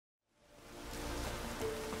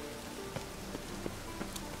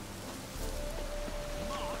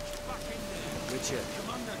Witcher.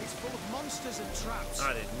 Commander, it's full of monsters and traps.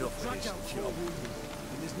 I did enough for Dragged this out 4 job. wounded,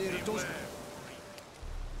 and there's near a dozen.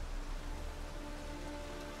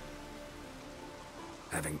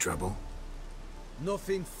 Having trouble?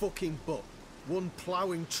 Nothing fucking but. One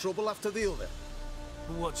ploughing trouble after the other.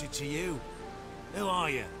 What's it to you? Who are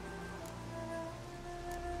you?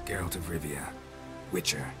 Geralt of Rivia.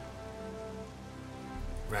 Witcher.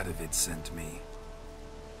 Radovid sent me.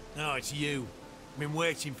 Oh, it's you. Been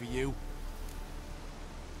waiting for you.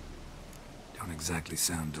 Don't exactly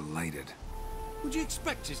sound delighted. Would you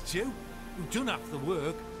expect us to? We've done half the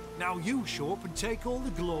work. Now you show up and take all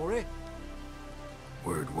the glory.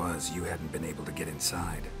 Word was you hadn't been able to get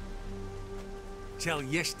inside. Till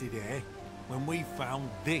yesterday, when we found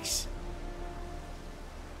this.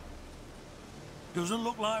 Doesn't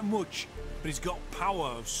look like much, but it's got power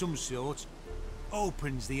of some sort.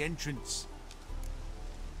 Opens the entrance.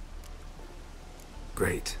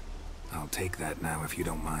 Great. I'll take that now if you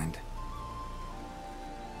don't mind.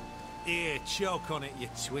 Here, choke on it, you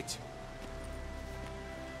twit.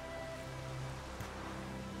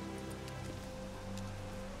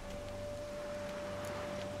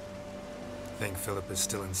 Think Philip is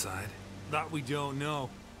still inside? That we don't know.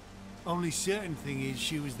 Only certain thing is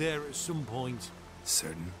she was there at some point.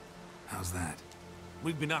 Certain? How's that?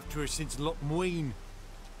 We've been after her since Lochmuin.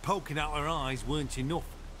 Poking out her eyes weren't enough.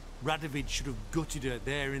 Radovid should have gutted her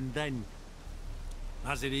there and then.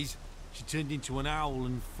 As it is, she turned into an owl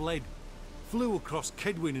and fled. Flew across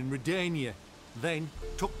Kedwin and Redania, then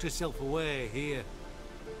tucked herself away here.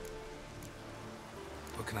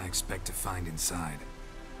 What can I expect to find inside?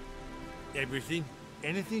 Everything.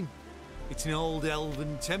 Anything. It's an old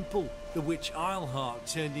elven temple, the witch Eilhart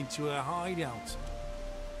turned into her hideout.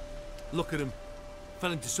 Look at him.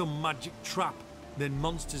 Fell into some magic trap, then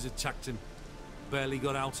monsters attacked him. Barely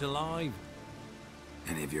got out alive.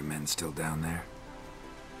 Any of your men still down there?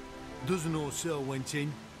 Dozen or so went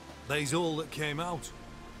in. They's all that came out.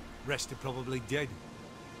 Rest are probably dead.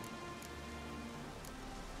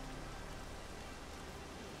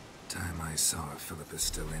 Time I saw if Philip is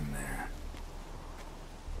still in there.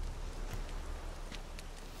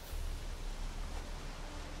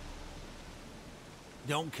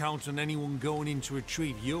 Don't count on anyone going in to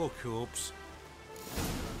retrieve your corpse.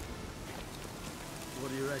 What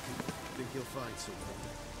do you reckon? Think you'll find something?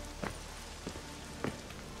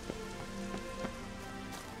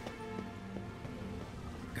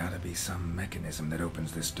 Gotta be some mechanism that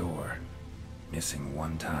opens this door. Missing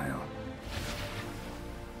one tile.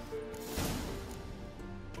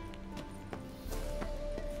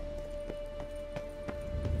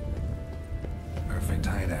 Perfect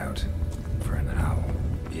hideout. For an owl.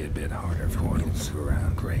 Be a bit harder for portals to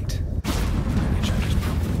around. Great. Which I just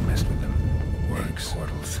probably messed with them. Works.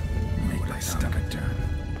 Portals. Make my stomach turn.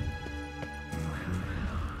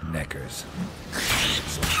 Neckers.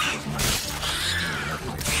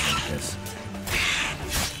 This.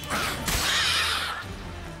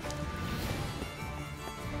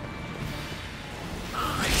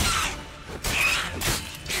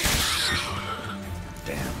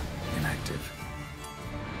 Damn, inactive.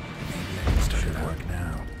 Maybe I can start to work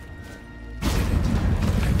now. Did it.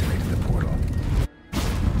 Activated the portal.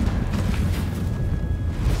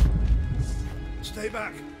 Stay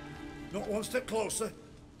back. Not one step closer.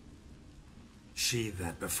 Sheathe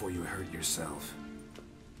that before you hurt yourself.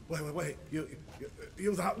 Wait.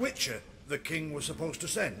 You that Witcher the king was supposed to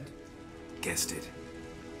send? Guessed it.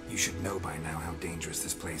 You should know by now how dangerous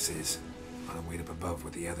this place is. I'll wait up above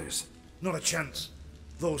with the others. Not a chance.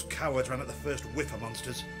 Those cowards ran at the first whiff of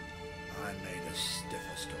monsters. I made a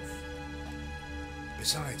stiffer stuff.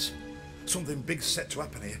 Besides, something big's set to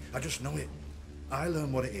happen here. I just know it. I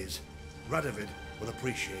learn what it is. Radovid will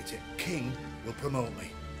appreciate it. King will promote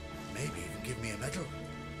me. Maybe even give me a medal.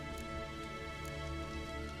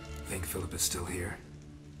 Think Philip is still here?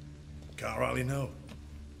 Can't rightly know.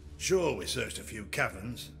 Sure, we searched a few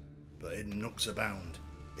caverns, but hidden nooks abound.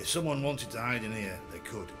 If someone wanted to hide in here, they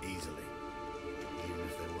could easily. Even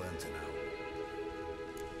if they weren't an owl.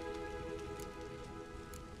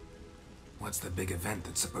 What's the big event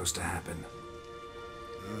that's supposed to happen?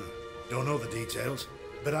 Don't know the details,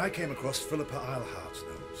 but I came across Philippa Eilhart's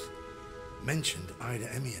notes. Mentioned Ida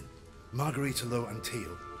Emian, Margarita Low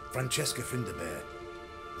Antil, Francesca Finderbear,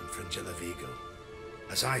 and Frangella Vigo.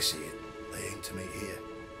 As I see it, they aim to meet here.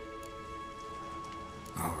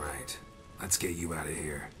 All right, let's get you out of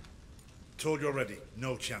here. Told you already,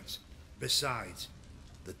 no chance. Besides,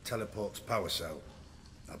 the teleport's power cell,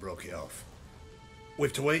 I broke it off.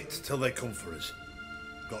 We've to wait till they come for us.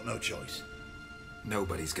 Got no choice.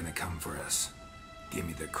 Nobody's gonna come for us. Give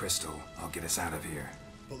me the crystal, I'll get us out of here.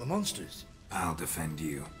 But the monsters, I'll defend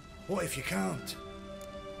you. What if you can't?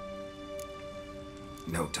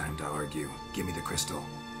 No time to argue. Give me the crystal.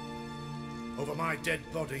 Over my dead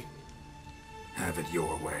body. Have it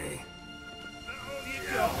your way.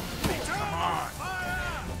 Come on!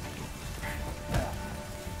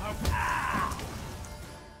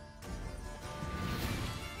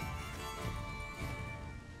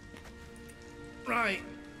 Right,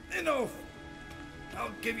 enough!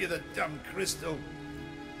 I'll give you the damn crystal.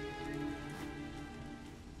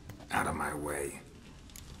 Out of my way.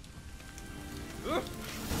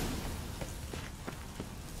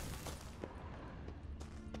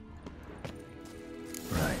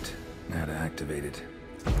 Right, now to activate it.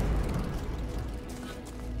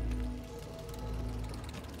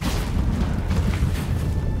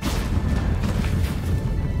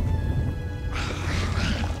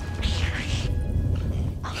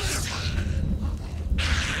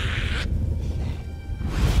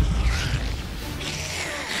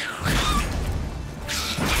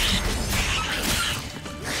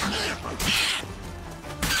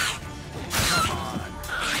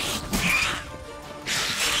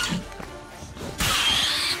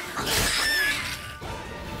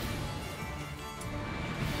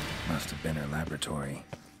 Laboratory.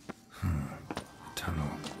 Tunnel.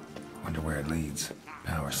 Wonder where it leads.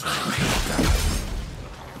 Power slide.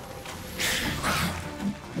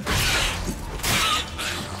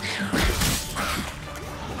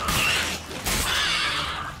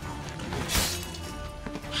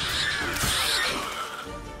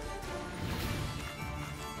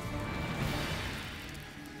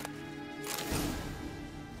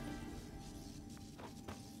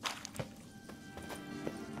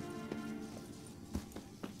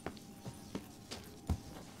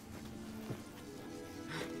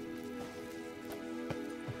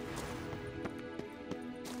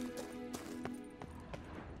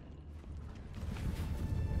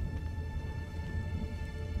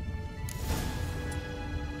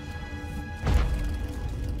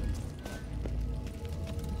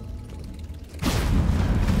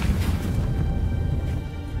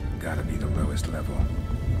 Gotta be the lowest level.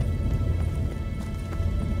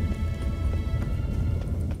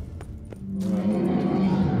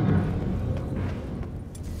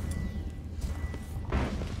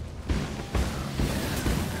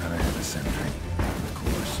 Gotta have a sentry, of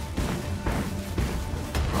course.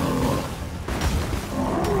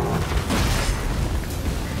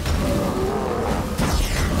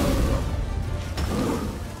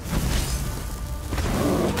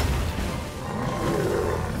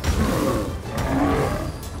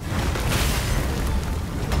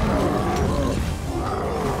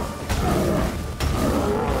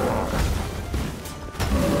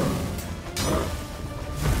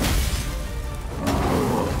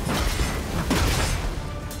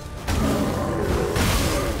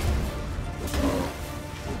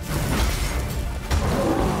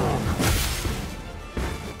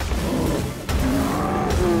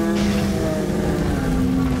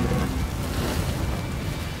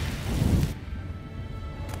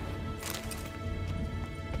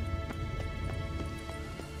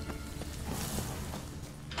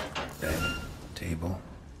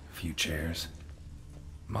 Chairs.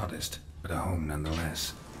 Modest, but a home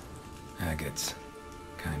nonetheless. Agates.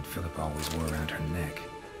 Kind Philip always wore around her neck.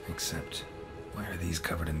 Except, why are these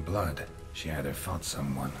covered in blood? She either fought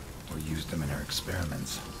someone, or used them in her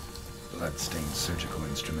experiments. Blood-stained surgical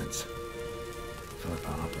instruments. Philippa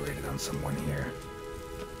operated on someone here.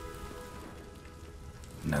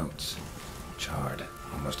 Notes. Charred,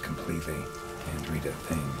 almost completely. Can't read a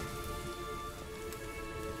thing.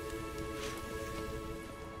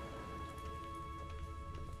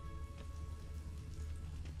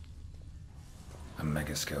 A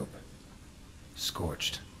megascope.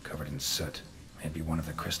 Scorched, covered in soot. Maybe one of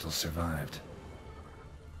the crystals survived.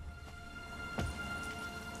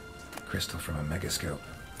 Crystal from a megascope.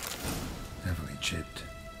 Heavily chipped.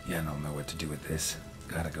 Yen will know what to do with this.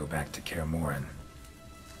 Gotta go back to Kaer Morhen.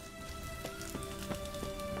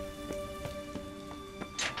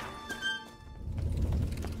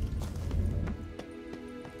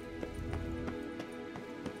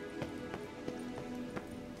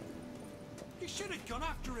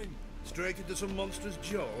 Straight into some monster's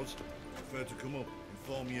jaws? Prefer to come up,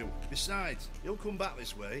 inform you. Besides, he'll come back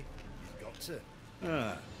this way. He's got to.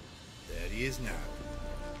 Ah, there he is now.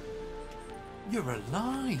 You're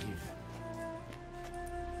alive!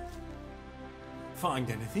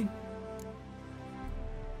 Find anything?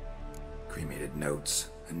 Cremated notes,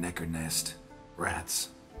 a necker nest, rats.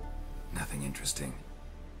 Nothing interesting.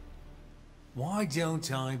 Why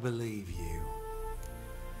don't I believe you?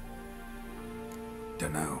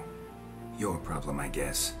 Dunno. Your problem, I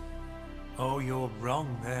guess. Oh, you're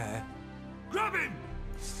wrong there. Grab him!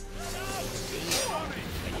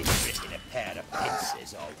 When you're gripping a pair of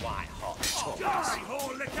pincers or white-hot tongues.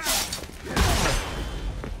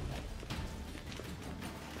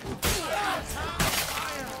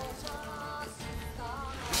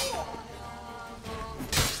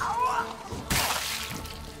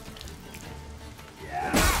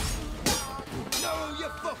 No, you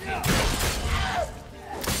fucking...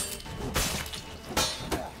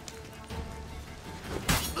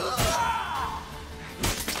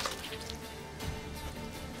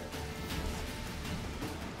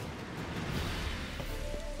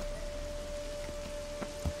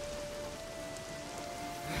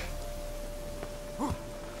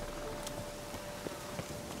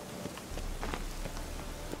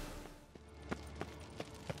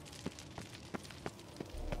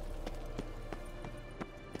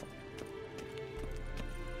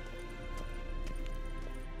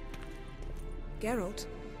 Geralt?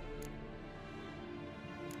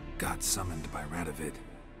 Got summoned by Radovid.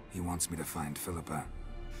 He wants me to find Philippa.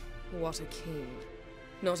 What a king.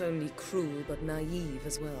 Not only cruel, but naive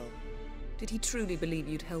as well. Did he truly believe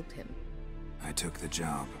you'd help him? I took the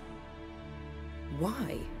job.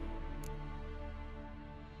 Why?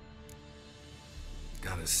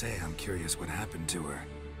 Gotta say, I'm curious what happened to her.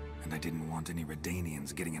 And I didn't want any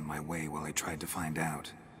Redanians getting in my way while I tried to find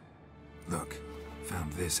out. Look,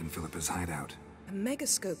 found this in Philippa's hideout. A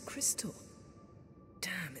megascope crystal.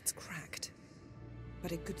 Damn, it's cracked.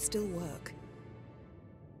 But it could still work.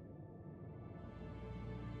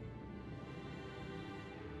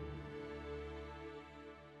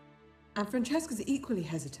 And Francesca's equally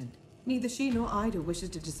hesitant. Neither she nor Ida wishes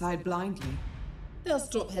to decide blindly. They'll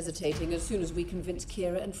stop hesitating as soon as we convince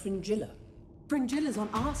Ciri and Fringilla. Fringilla's on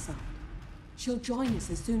our side. She'll join us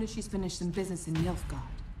as soon as she's finished some business in Nilfgaard.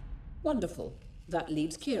 Wonderful. That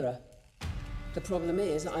leaves Kira. The problem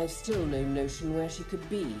is, I've still no notion where she could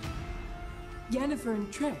be. Yennefer and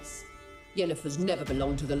Triss. Yennefer's never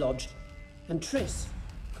belonged to the Lodge. And Triss...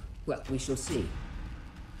 well, we shall see.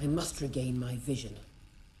 I must regain my vision.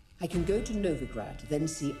 I can go to Novigrad, then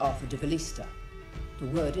see Arthur de Valista. The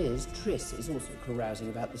word is, Triss is also carousing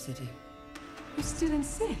about the city. You still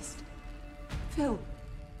insist? Phil,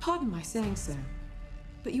 pardon my saying so,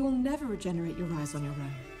 but you will never regenerate your eyes on your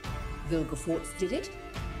own. Vilgefortz did it.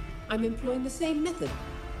 I'm employing the same method,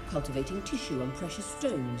 cultivating tissue on precious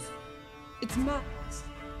stones. It's madness.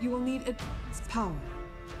 You will need its power.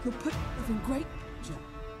 You'll put yourself in great danger.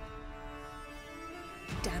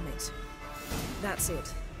 Damn it. That's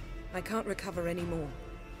it. I can't recover anymore.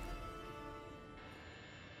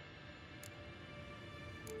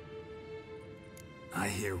 I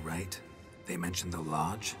hear right. They mentioned the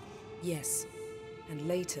Lodge? Yes. And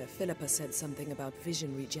later, Philippa said something about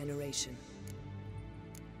vision regeneration.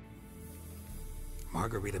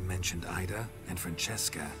 Margarita mentioned Ida and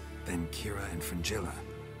Francesca, then Kira and Fringilla.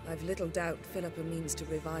 I've little doubt Philippa means to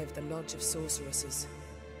revive the Lodge of Sorceresses.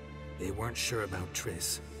 They weren't sure about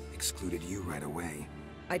Triss, excluded you right away.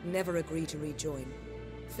 I'd never agree to rejoin.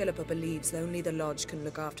 Philippa believes only the Lodge can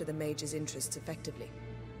look after the mage's interests effectively.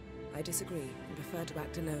 I disagree and prefer to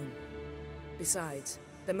act alone. Besides,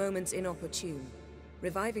 the moment's inopportune.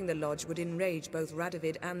 Reviving the Lodge would enrage both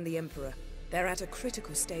Radovid and the Emperor. They're at a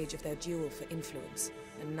critical stage of their duel for influence,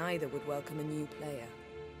 and neither would welcome a new player.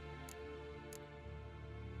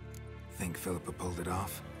 Think Philippa pulled it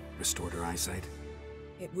off? Restored her eyesight?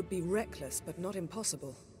 It would be reckless, but not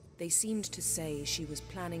impossible. They seemed to say she was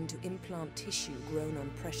planning to implant tissue grown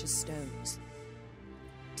on precious stones.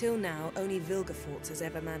 Till now, only Vilgefortz has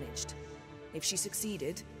ever managed. If she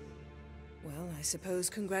succeeded, well, I suppose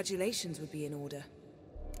congratulations would be in order.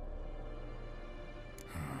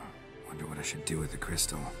 Wonder what I should do with the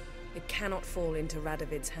crystal. It cannot fall into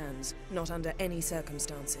Radovid's hands, not under any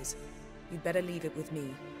circumstances. You'd better leave it with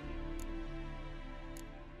me.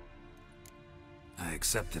 I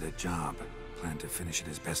accepted a job. Plan to finish it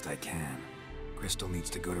as best I can. Crystal needs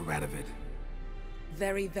to go to Radovid.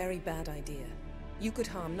 Very, very bad idea. You could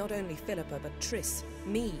harm not only Philippa, but Triss,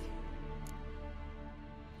 me.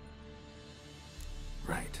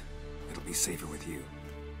 Right. It'll be safer with you.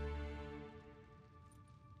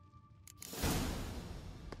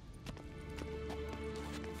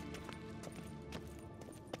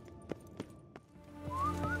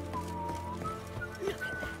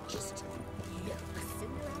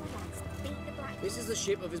 This is the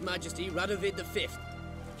ship of His Majesty Radovid V,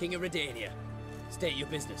 King of Redania. State your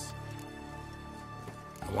business.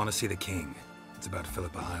 I want to see the king. It's about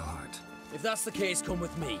Philippa Eilhart. If that's the case, come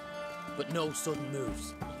with me. But no sudden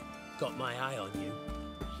moves. Got my eye on you.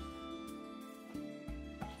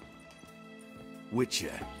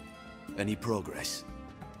 Witcher, any progress?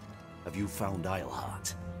 Have you found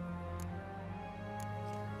Eilhart?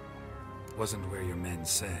 Wasn't where your men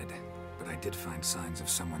said, but I did find signs of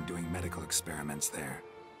someone doing medical experiments there.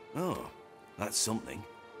 Oh, that's something.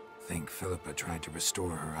 Think Philippa tried to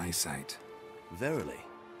restore her eyesight. Verily.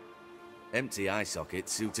 Empty eye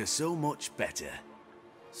sockets suit her so much better.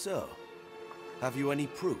 So, have you any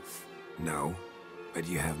proof? No, but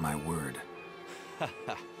you have my word.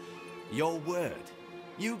 Haha. Your word?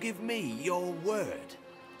 You give me your word?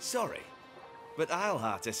 Sorry, but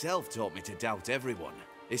Eilhart herself taught me to doubt everyone,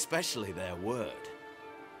 especially their word.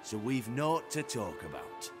 So we've naught to talk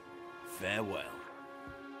about. Farewell.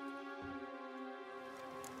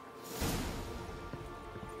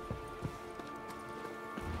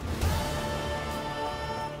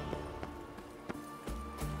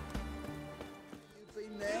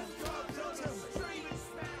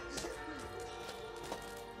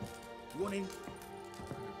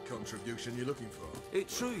 Contribution you're looking for?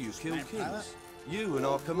 It's true you killed kings. You and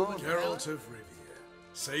our commander. Geralt of Rivia.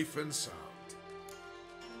 Safe and sound.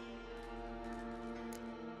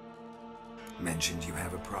 Mentioned you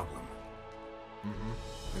have a problem.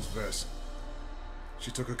 Miss Vess.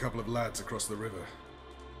 She took a couple of lads across the river.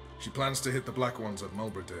 She plans to hit the Black Ones at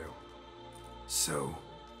Mulberdale. So,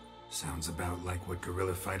 sounds about like what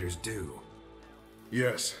guerrilla fighters do.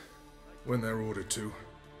 Yes, when they're ordered to.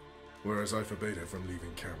 Whereas I forbade her from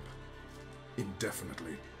leaving camp.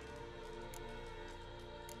 Indefinitely.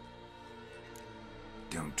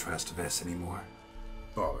 Don't trust Vess anymore?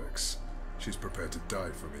 Bollocks. She's prepared to die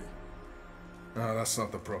for me. Ah, that's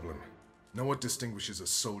not the problem. Know what distinguishes a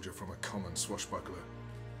soldier from a common swashbuckler?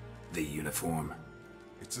 The uniform.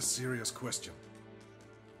 It's a serious question.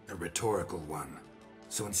 A rhetorical one.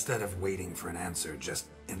 So instead of waiting for an answer, just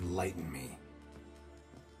enlighten me.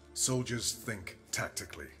 Soldiers think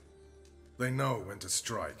tactically. They know when to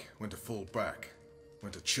strike, when to fall back,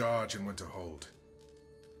 when to charge and when to hold.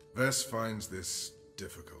 Vess finds this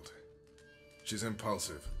difficult. She's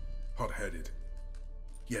impulsive, hot-headed.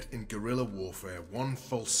 Yet in guerrilla warfare, one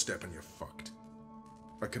false step and you're fucked.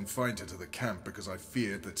 I confined her to the camp because I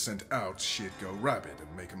feared that sent out she'd go rabid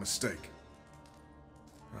and make a mistake.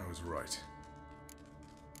 I was right.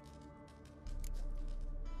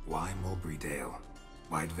 Why Mulberrydale?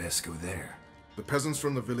 Why'd Vess go there? The peasants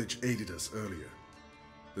from the village aided us earlier.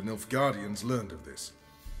 The Nilfgaardians learned of this.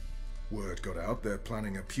 Word got out they're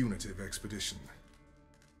planning a punitive expedition.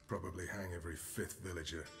 Probably hang every 5th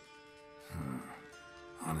villager.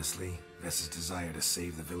 Honestly, Vess's desire to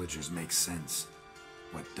save the villagers makes sense.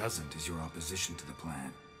 What doesn't is your opposition to the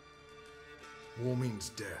plan. War means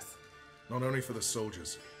death. Not only for the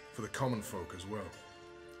soldiers, for the common folk as well.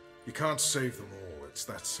 You can't save them all, it's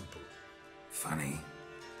that simple. Funny.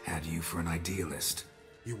 Had you for an idealist.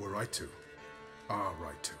 You were right to. Are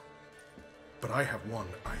right to. But I have one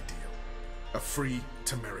ideal. A free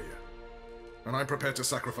Temeria. And I'm prepared to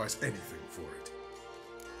sacrifice anything for it.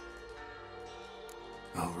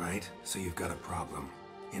 Alright, so you've got a problem.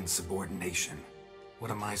 Insubordination. What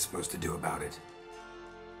am I supposed to do about it?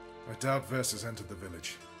 I doubt Vess has entered the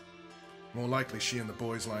village. More likely she and the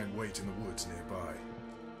boys lie in wait in the woods nearby.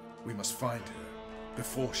 We must find her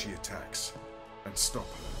before she attacks and stop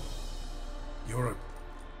her. You're a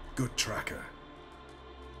good tracker.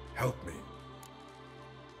 Help me.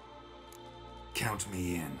 Count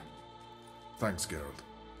me in. Thanks, Geralt.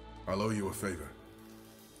 I'll owe you a favor.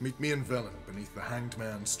 Meet me in Velen beneath the Hanged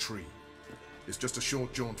Man's tree. It's just a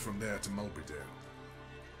short jaunt from there to Mulberrydale.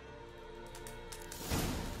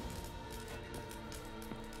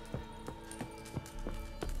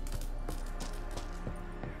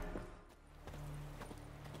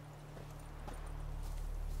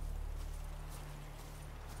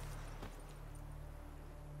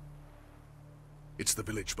 It's the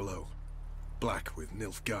village below. Black with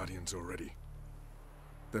Nilfgaardians already.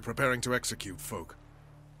 They're preparing to execute folk.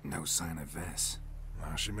 No sign of Vess.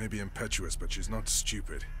 She may be impetuous, but she's not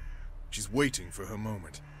stupid. She's waiting for her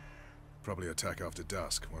moment. Probably attack after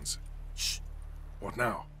dusk once... Shh! What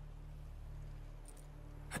now?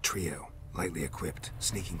 A trio, lightly equipped,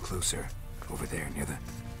 sneaking closer. Over there, near the...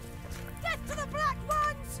 Death to the Black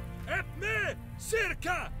Ones! Help me!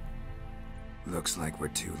 Circa! Looks like we're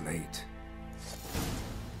too late.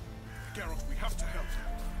 Geralt, we have to help.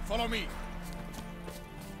 Follow me.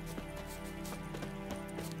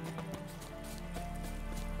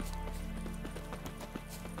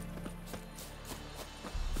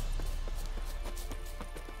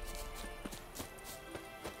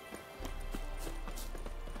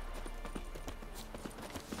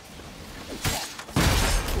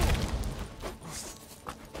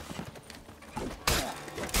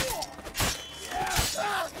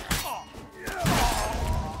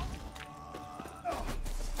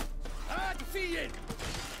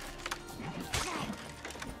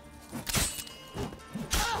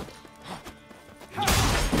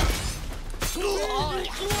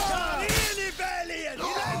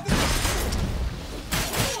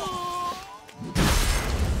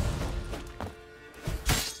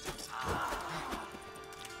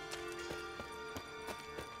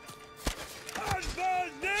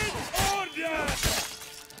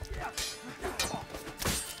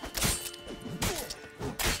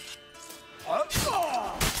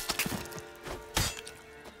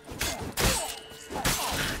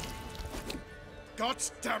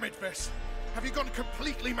 God's damn it, Ves. Have you gone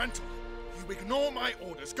completely mental? You ignore my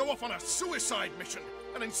orders, go off on a suicide mission,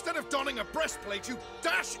 and instead of donning a breastplate, you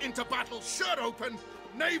dash into battle, shirt open,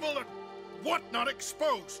 navel and whatnot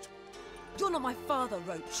exposed. You're not my father,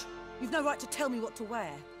 Roach. You've no right to tell me what to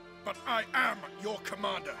wear. But I am your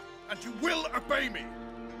commander, and you will obey me.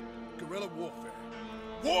 Guerrilla warfare.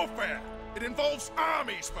 Warfare! It involves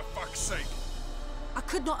armies, for fuck's sake. I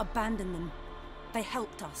could not abandon them. They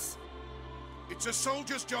helped us. It's a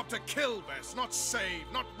soldier's job to kill, Ves, not save,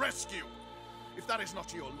 not rescue. If that is not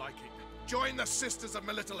to your liking, join the Sisters of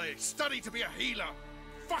Melitele, study to be a healer.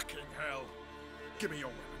 Fucking hell. Give me your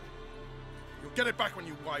weapon. You'll get it back when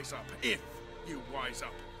you wise up, if you wise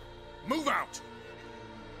up. Move out!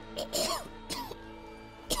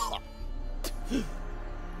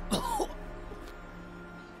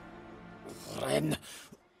 Ren.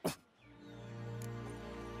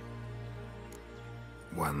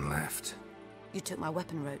 One left. You took my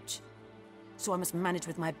weapon, Roach. So I must manage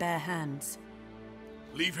with my bare hands.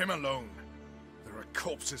 Leave him alone. There are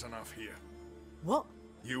corpses enough here. What?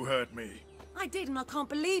 You heard me. I did, and I can't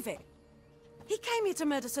believe it. He came here to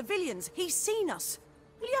murder civilians. He's seen us.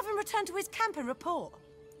 Will you have him return to his camp and report?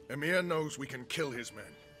 Emir knows we can kill his men.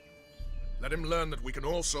 Let him learn that we can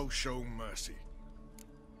also show mercy.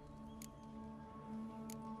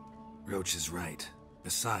 Roach is right.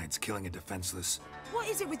 Besides, killing a defenseless... What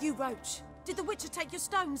is it with you, Roach? Did the Witcher take your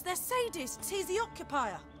stones? They're sadists. He's the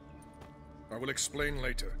occupier. I will explain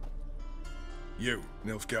later. You,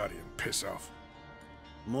 Nilfgaardian, piss off.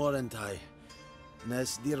 Morentai.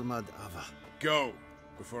 Nes dirmad ava. Go,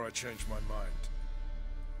 before I change my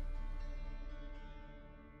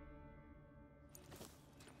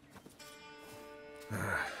mind.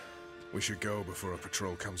 We should go before a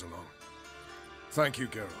patrol comes along. Thank you,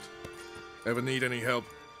 Geralt. Ever need any help,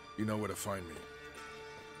 you know where to find me.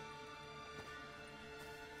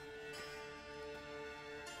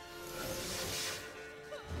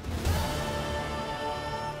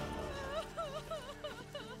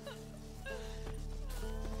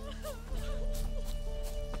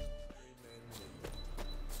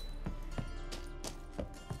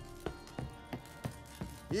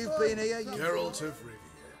 You've been here, Geralt of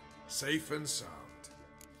Rivia, safe and sound.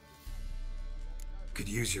 Could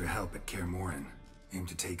use your help at Kaer Morhen. Aim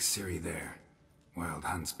to take Ciri there. Wild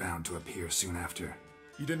Hunt's bound to appear soon after.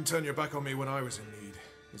 You didn't turn your back on me when I was in need.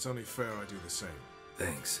 It's only fair I do the same.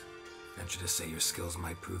 Thanks. Venture to say your skills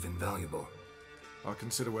might prove invaluable. I'll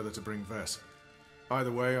consider whether to bring Ves.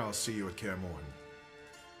 Either way, I'll see you at Kaer Morhen.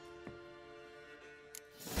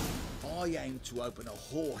 I aim to open a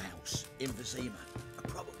whorehouse in Vizima. A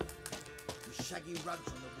problem. With shaggy rugs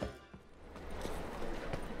on the wall.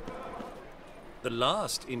 The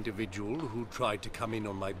last individual who tried to come in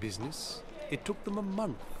on my business, it took them a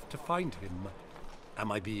month to find him.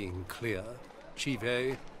 Am I being clear,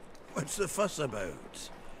 Chive? What's the fuss about?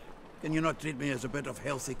 Can you not treat me as a bit of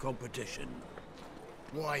healthy competition?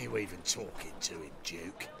 Why are you even talking to him,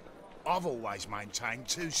 Duke? I've always maintained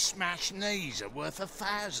 2 smashed knees are worth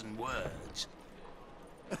 1,000 words.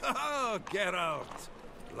 Oh, Geralt.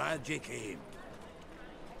 Glad you came.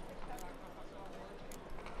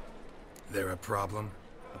 There a problem?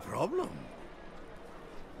 A problem?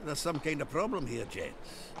 There's some kind of problem here,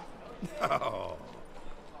 gents. Oh,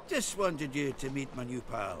 just wanted you to meet my new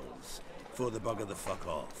pals before they bugger the fuck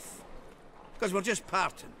off. Because we're just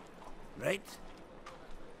parting, right?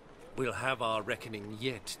 We'll have our reckoning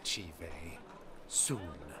yet, Chive. Soon.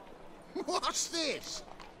 What's this?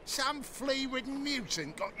 Some flea-ridden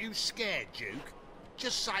mutant got you scared, Duke?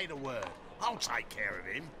 Just say the word. I'll take care of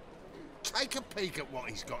him. Take a peek at what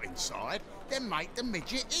he's got inside, then make the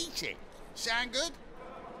midget eat it. Sound good?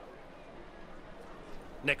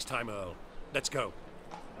 Next time, Earl. Let's go.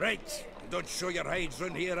 Right. Don't show your hides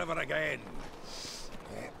round here ever again.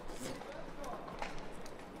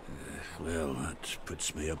 Well, that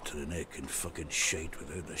puts me up to the neck in fucking shite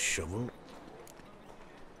without a shovel.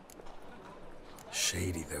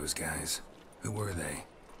 Shady, those guys. Who were they?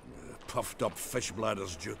 Puffed up fish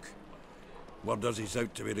bladders, Duke. Word does he's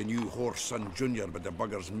out to be the new Horse Son Jr., but the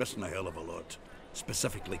bugger's missing a hell of a lot.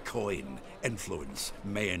 Specifically coin, influence,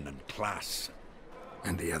 men, and class.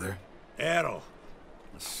 And the other? Earl.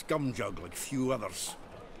 A scumjug like few others.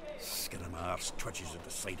 Skin of my arse twitches at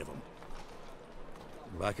the sight of him.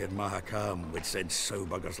 Back in Mahakam, we'd send sow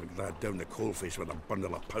buggers like that down the coalface with a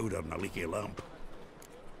bundle of powder and a leaky lamp.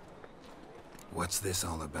 What's this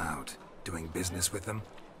all about? Doing business with them?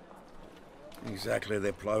 Exactly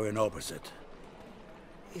the ploughing opposite.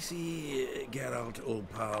 You see, Geralt, old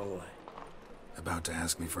pal... About to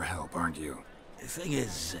ask me for help, aren't you? The thing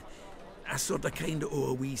is, I sorta kinda owe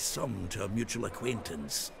a wee sum to a mutual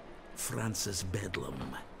acquaintance, Francis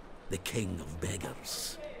Bedlam, the king of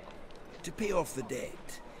beggars. To pay off the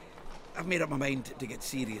debt, I've made up my mind to get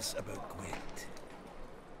serious about Gwent.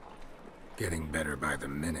 Getting better by the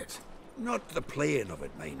minute. Not the playing of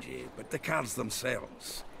it, mind you, but the cards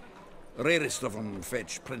themselves. Rarest of them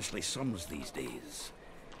fetch princely sums these days.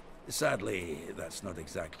 Sadly, that's not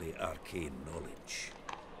exactly arcane knowledge.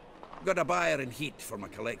 Got a buyer in heat for my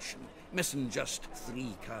collection, missing just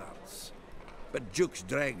 3 cards. But Duke's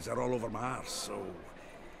dregs are all over my arse, so...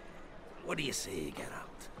 What do you say,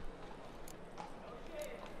 Geralt?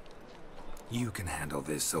 You can handle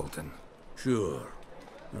this, Sultan. Sure.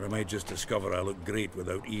 Or I might just discover I look great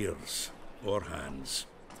without ears. Or hands.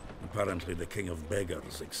 Apparently the king of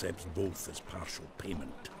beggars accepts both as partial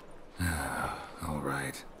payment. All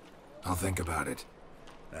right. I'll think about it.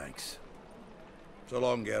 Thanks. So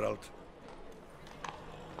long, Geralt.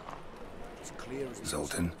 As clear as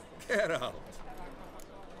Sultan. Geralt!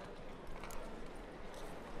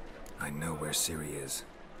 I know where Ciri is.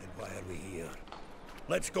 Then why are we here?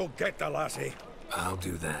 Let's go get the lassie. I'll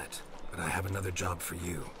do that, but I have another job for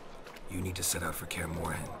you. You need to set out for Kaer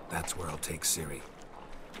Morhen. That's where I'll take Ciri.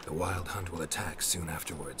 The Wild Hunt will attack soon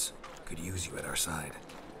afterwards. Could use you at our side.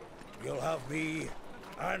 You'll have me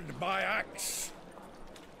and my axe.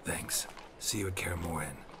 Thanks. See you at Kaer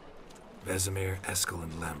Morhen. Vesemir, Eskel,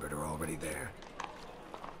 and Lambert are already there.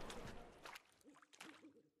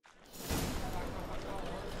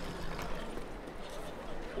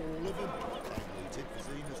 All of them. Waited for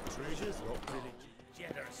Zena's treasures, locked in it.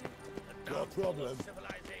 Generous. Got a problem?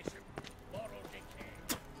 Civilization. Moral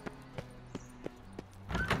decay.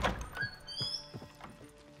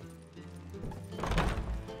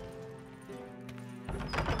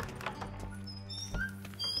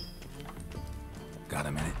 Got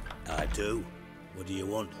a minute? I do. What do you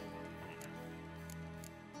want?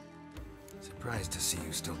 Surprised to see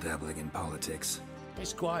you still dabbling in politics.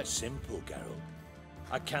 It's quite simple, Geralt.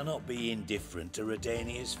 I cannot be indifferent to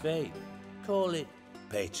Redania's fate. Call it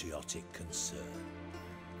patriotic concern.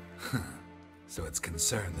 So it's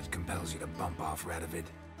concern that compels you to bump off Radovid?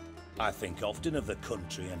 I think often of the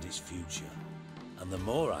country and its future. And the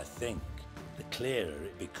more I think, the clearer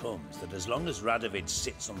it becomes that as long as Radovid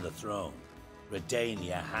sits on the throne,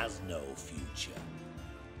 Redania has no future.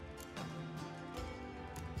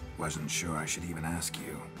 Wasn't sure I should even ask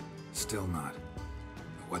you. Still not.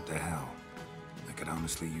 But what the hell? I could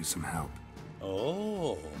honestly use some help.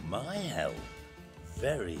 Oh, my help.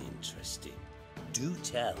 Very interesting. Do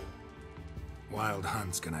tell. Wild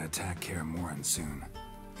Hunt's gonna attack Kaer Morhen soon.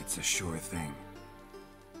 It's a sure thing.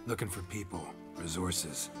 Looking for people,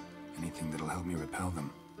 resources, anything that'll help me repel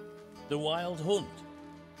them. The Wild Hunt?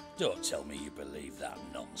 Don't tell me you believe that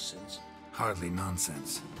nonsense. Hardly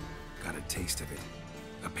nonsense. Got a taste of it.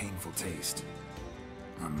 A painful taste.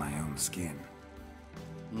 On my own skin.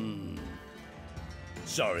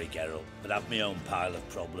 Sorry, Geralt, but I've my own pile of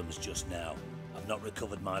problems just now. I've not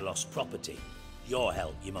recovered my lost property. Your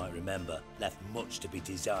help, you might remember, left much to be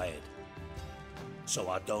desired. So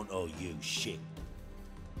I don't owe you shit.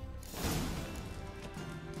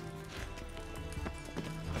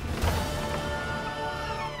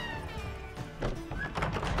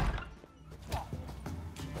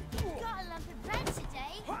 Got a lump of bread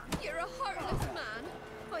today. You're a heartless man.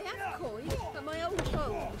 I have coin at my old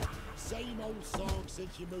home. Same old song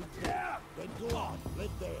since you moved here. Then go on,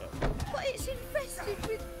 live there. But it's infested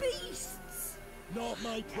with beasts. Not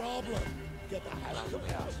my problem. Get the hell out of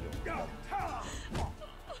the house.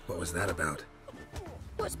 What was that about?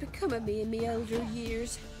 What's become of me in me elder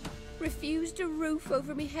years? Refused a roof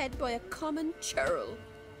over me head by a common churl.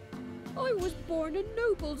 I was born a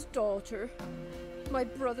noble's daughter. My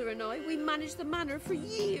brother and I, we managed the manor for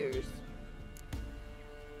years.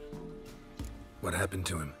 What happened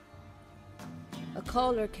to him? A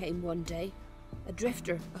caller came one day. A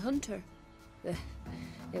drifter, a hunter.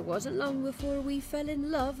 It wasn't long before we fell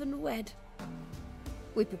in love and wed.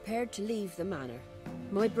 We prepared to leave the manor.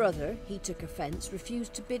 My brother, he took offence,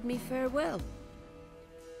 refused to bid me farewell.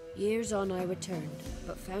 Years on I returned,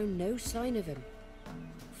 but found no sign of him.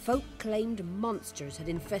 Folk claimed monsters had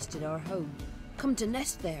infested our home, come to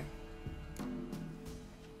nest there.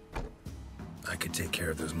 I could take care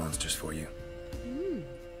of those monsters for you.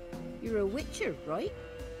 You're a witcher, right?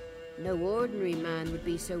 No ordinary man would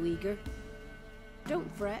be so eager.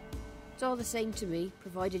 Don't fret. It's all the same to me,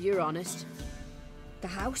 provided you're honest. The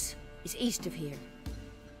house is east of here.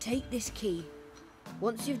 Take this key.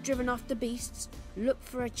 Once you've driven off the beasts, look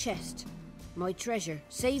for a chest. My treasure.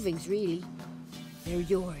 Savings, really. They're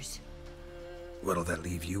yours. What'll that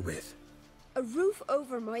leave you with? A roof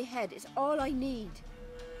over my head is all I need.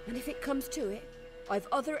 And if it comes to it, I've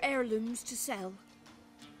other heirlooms to sell.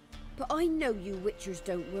 But I know you witchers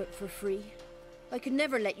don't work for free. I could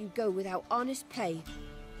never let you go without honest pay.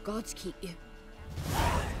 Gods keep you.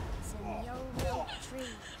 It's a no-milk tree.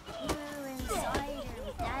 Grew inside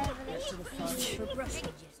her with devilish For brushing.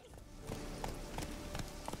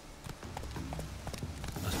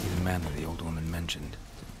 Must be the man that the old woman mentioned.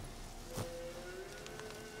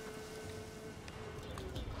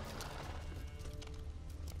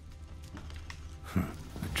 A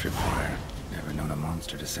tripwire. Never known a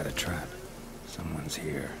monster to set a trap. Someone's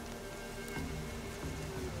here.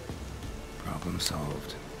 Problem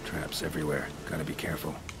solved. Traps everywhere. Gotta be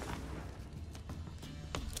careful.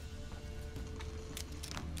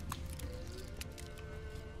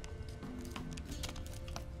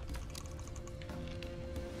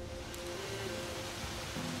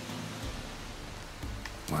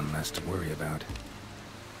 One less to worry about.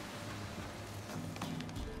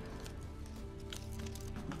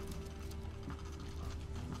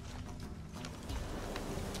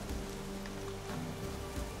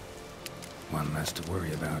 One less to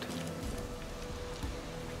worry about.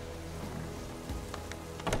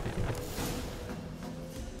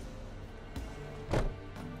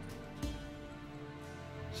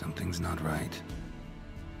 Something's not right.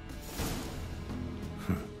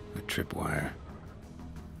 A tripwire.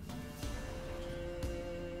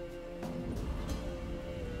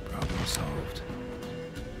 Problem solved.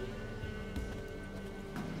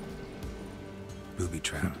 Booby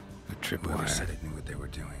trap. A tripwire. Whoever said it knew what they were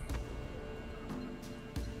doing.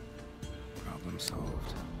 Problem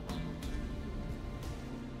solved.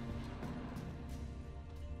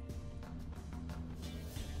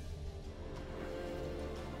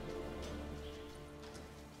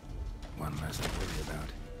 One less to worry about.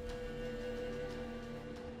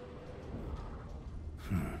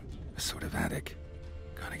 A sort of attic.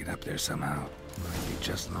 Gotta get up there somehow. Might be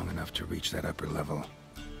just long enough to reach that upper level.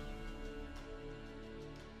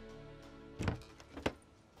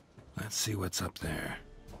 Let's see what's up there.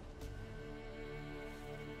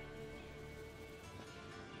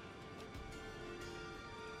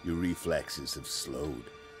 Your reflexes have slowed.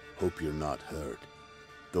 Hope you're not hurt.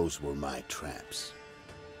 Those were my traps.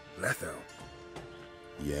 Letho?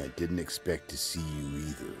 Yeah, didn't expect to see you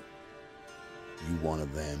either. You one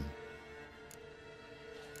of them?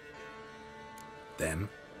 Them?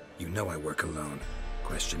 You know I work alone.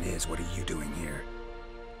 Question is, what are you doing here?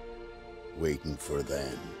 Waiting for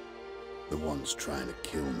them. The ones trying to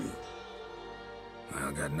kill me.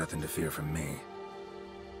 Well, got nothing to fear from me.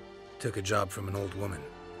 Took a job from an old woman.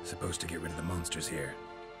 Supposed to get rid of the monsters here.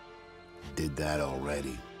 Did that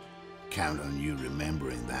already. Count on you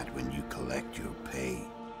remembering that when you collect your pay.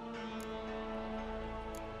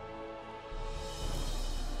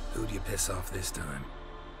 Who'd you piss off this time?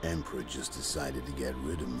 Emperor just decided to get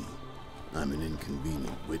rid of me. I'm an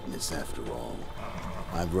inconvenient witness after all.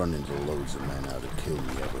 I've run into loads of men out to kill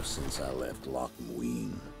me ever since I left Loch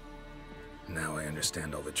Muin. Now I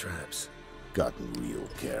understand all the traps. Gotten real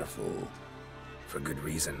careful. For good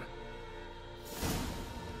reason.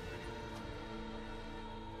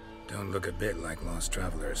 Don't look a bit like lost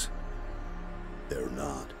travelers. They're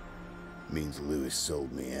not. Means Lewis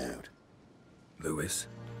sold me out. Lewis?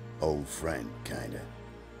 Old friend, kinda.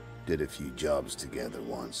 Did a few jobs together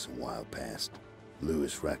once a while past.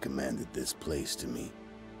 Lewis recommended this place to me.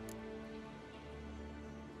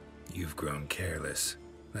 You've grown careless.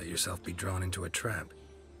 Let yourself be drawn into a trap.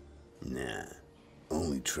 Nah.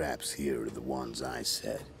 Only traps here are the ones I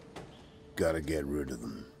set. Gotta get rid of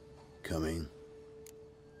them. Coming?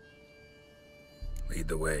 Lead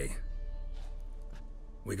the way.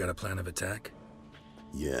 We got a plan of attack?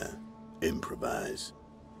 Yeah. Improvise.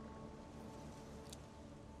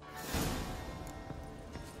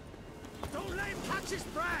 Don't let him catch his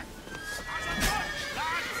breath! As a bunch,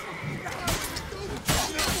 lads!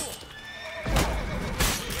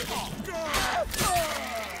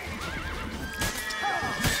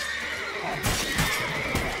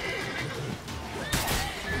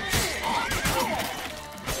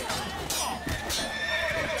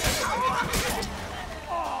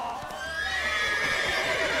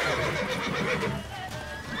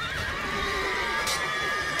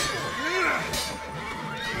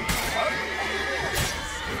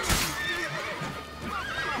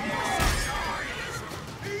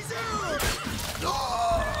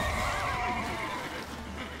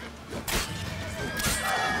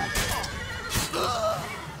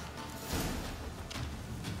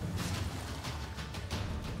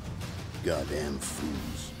 Goddamn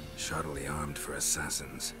fools. Shoddily armed for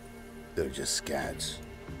assassins. They're just scads.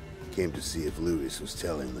 Came to see if Lewis was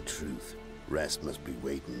telling the truth. Rest must be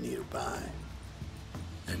waiting nearby.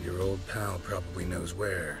 And your old pal probably knows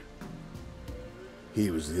where. He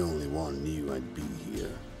was the only one knew I'd be here.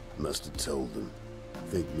 Must have told them.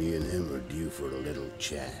 Think me and him are due for a little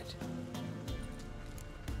chat.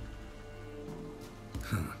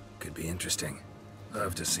 Could be interesting.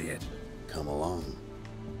 Love to see it. Come along.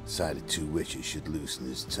 Sight of two witches should loosen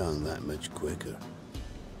his tongue that much quicker.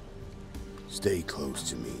 Stay close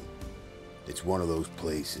to me. It's one of those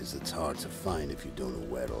places that's hard to find if you don't know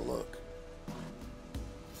where to look.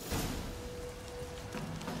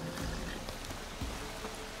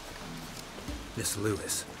 This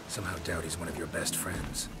Lewis. Somehow doubt he's one of your best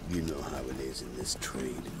friends. You know how it is in this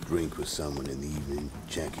trade. Drink with someone in the evening,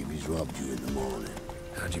 check if he's robbed you in the morning.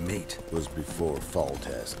 How'd you meet? Was before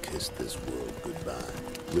Foltest kissed this world goodbye.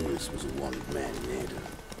 Lewis was a wanted man in Ada.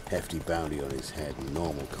 Hefty bounty on his head and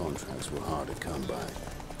normal contracts were hard to come by.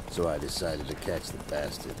 So I decided to catch the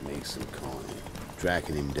bastard, make some coin.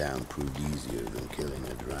 Tracking him down proved easier than killing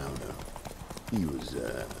a drowner. He was,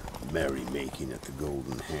 merrymaking at the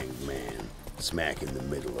Golden Hanged Man, smack in the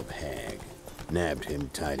middle of Hag. Nabbed him,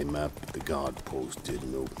 tied him up, but the guard post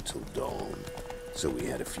didn't open till dawn. So we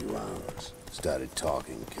had a few hours. Started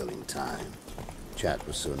talking, killing time. Chat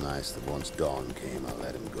was so nice that once dawn came, I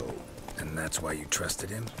let him go. And that's why you trusted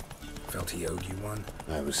him? Felt he owed you one?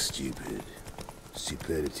 I was stupid.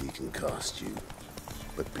 Stupidity can cost you,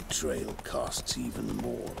 but betrayal costs even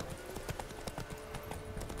more.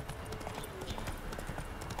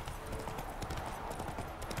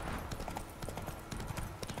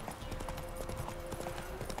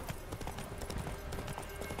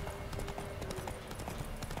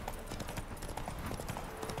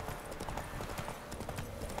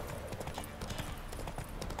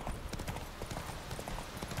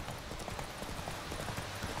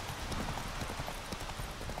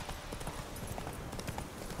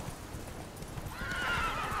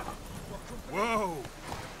 Whoa!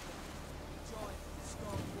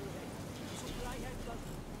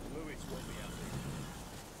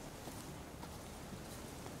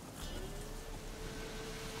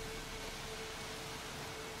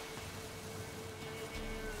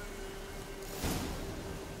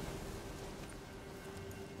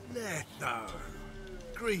 Letho,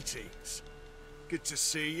 greetings. Good to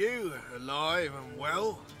see you, alive and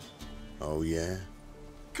well. Oh, yeah?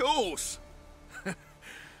 Course!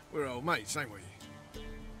 We're old mates, ain't we?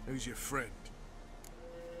 Who's your friend?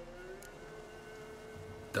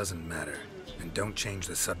 Doesn't matter. And don't change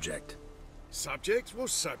the subject. Subject? What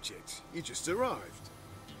subject? You just arrived.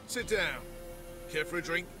 Sit down. Care for a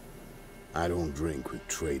drink? I don't drink with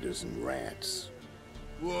traitors and rats.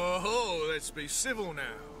 Whoa, let's be civil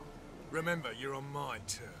now. Remember, you're on my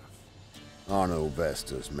turf. Arno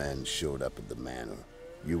Vesta's men showed up at the manor.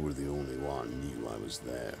 You were the only one knew I was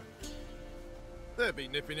there. They'll be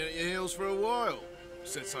nipping at your heels for a while.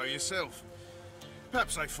 Said so yourself.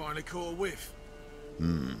 Perhaps they finally caught a whiff.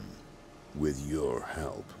 With your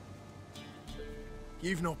help.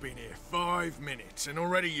 You've not been here 5 minutes, and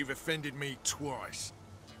already you've offended me twice.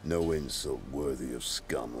 No insult worthy of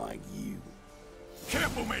scum like you.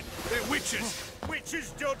 Careful, men! They're witches!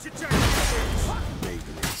 Witches don't attack! Make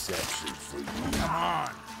an exception for you. Come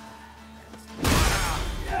on!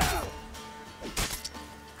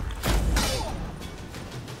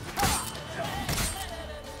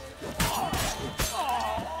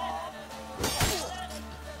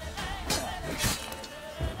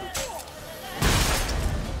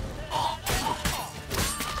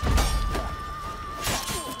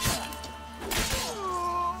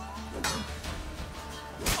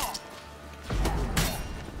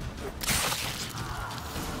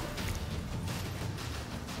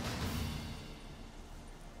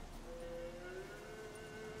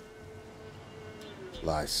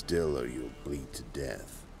 Lie still or you'll bleed to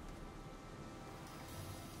death.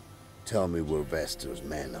 Tell me where Vestor's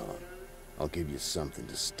men are. I'll give you something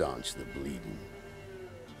to staunch the bleeding.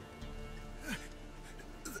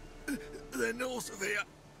 They're north of here.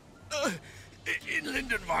 In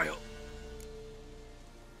Lindenvale.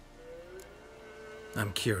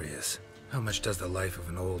 I'm curious. How much does the life of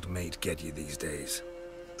an old mate get you these days?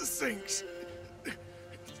 Things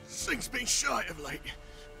been shy of late.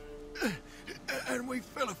 And we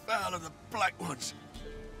fell afoul of the Black Ones.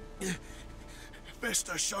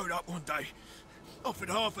 Vesta showed up one day, offered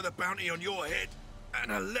half of the bounty on your head,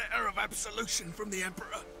 and a letter of absolution from the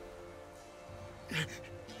Emperor.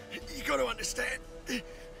 You gotta understand,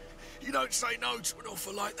 you don't say no to an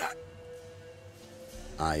offer like that.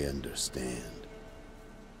 I understand.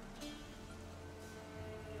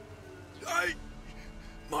 Hey,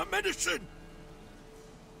 my medicine!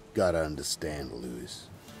 Gotta understand, Lewis.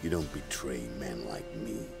 You don't betray men like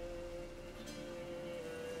me.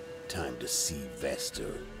 Time to see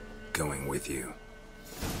Vester. Going with you.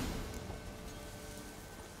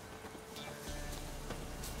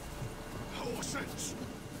 Horses!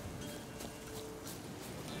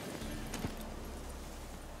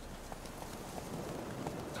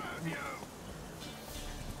 Damn you!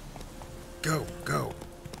 Go, go.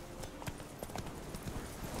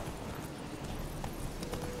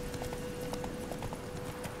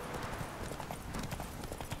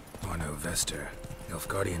 Oh no, Vester.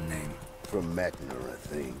 Nilfgaardian name. From Mettner, I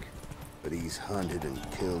think. But he's hunted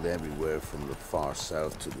and killed everywhere from the far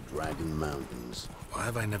south to the Dragon Mountains. Why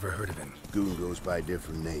have I never heard of him? Goon goes by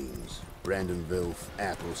different names. Brandon Vilf,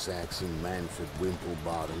 Athel Saxon, Manfred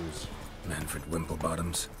Wimplebottoms. Manfred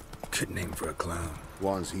Wimplebottoms? Good name for a clown.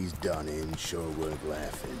 Ones he's done in sure worth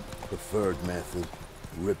laughing. Preferred method,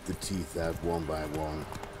 rip the teeth out one by one,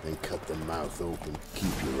 then cut the mouth open.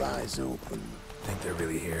 Keep your eyes open. Think they're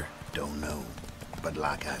really here? Don't know. But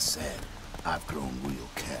like I said, I've grown real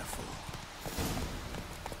careful.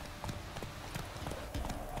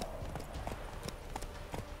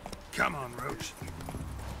 Come on, Roach.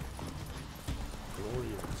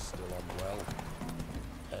 Gloria's still unwell.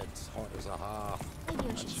 Head's hot as a hearth. I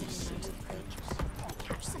knew she'd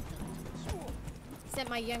catch something. Sent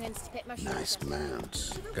my young'uns to pick my Nice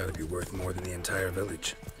mounts. Gotta be worth more than the entire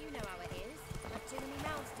village. You know how it is. Have too many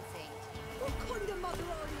mouths to feed. What kind of mother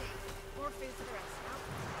are you? More food for the rest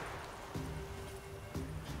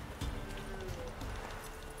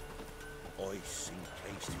now. I see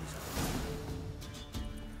pasties.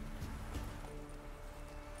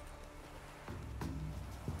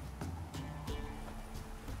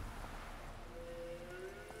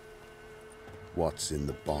 What's in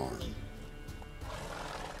the barn?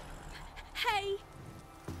 Hey!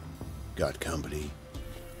 Got company?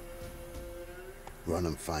 Run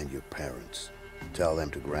and find your parents. Tell them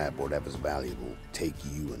to grab whatever's valuable, take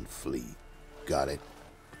you and flee. Got it?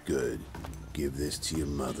 Good. Give this to your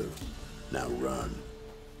mother. Now run.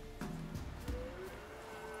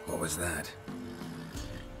 What was that?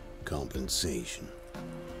 Compensation.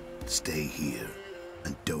 Stay here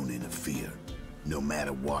and don't interfere, no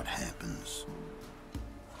matter what happens.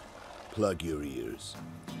 Plug your ears.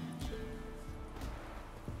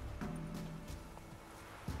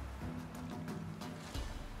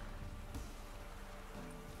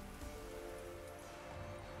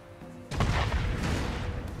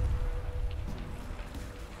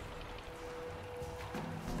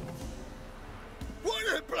 What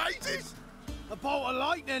the blazes? A bolt of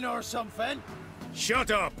lightning or something?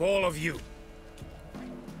 Shut up, all of you.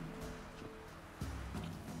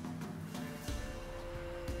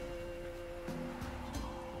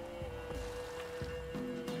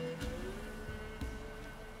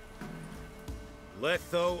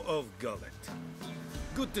 Letho of Gullet.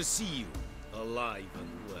 Good to see you, alive and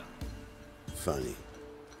well. Funny.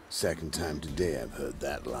 Second time today I've heard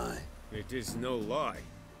that lie. It is no lie.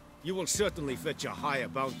 You will certainly fetch a higher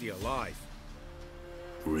bounty alive.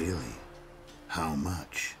 Really? How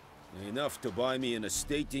much? Enough to buy me an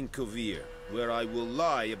estate in Kovir, where I will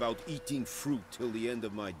lie about eating fruit till the end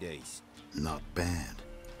of my days. Not bad.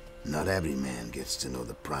 Not every man gets to know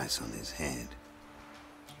the price on his head.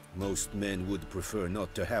 Most men would prefer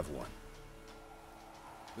not to have one.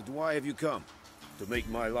 But why have you come? To make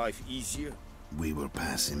my life easier? We were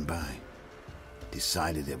passing by.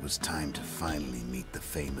 Decided it was time to finally meet the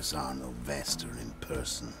famous Arno Vester in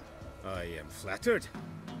person. I am flattered.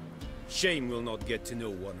 Shame we'll not get to know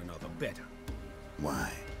one another better.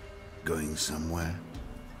 Why? Going somewhere?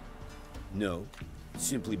 No,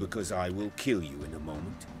 simply because I will kill you in a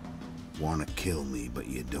moment. Wanna kill me, but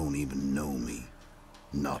you don't even know me.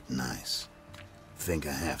 Not nice. Think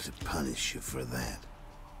I have to punish you for that.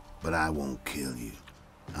 But I won't kill you.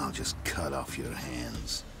 I'll just cut off your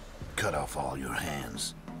hands. Cut off all your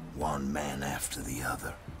hands, one man after the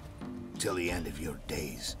other. Till the end of your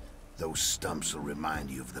days, those stumps will remind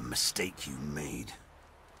you of the mistake you made.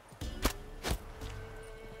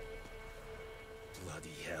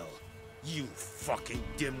 Bloody hell. You fucking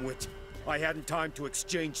dimwit. I hadn't time to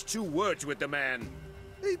exchange 2 words with the man.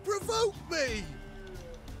 He provoked me!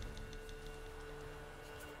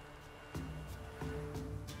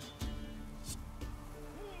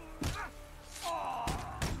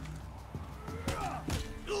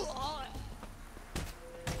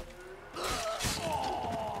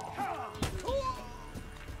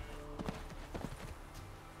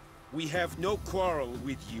 We have no quarrel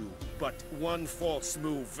with you, but one false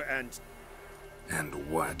move and... And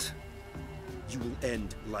what? You will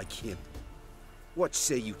end like him. What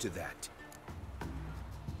say you to that?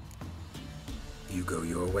 You go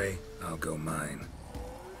your way, I'll go mine.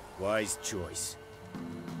 Wise choice.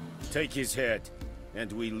 Take his head,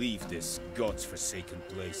 and we leave this god's-forsaken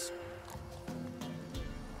place.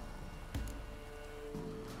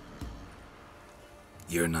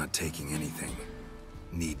 You're not taking anything.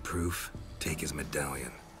 Need proof? Take his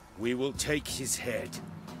medallion. We will take his head.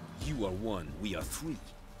 You are one, we are three.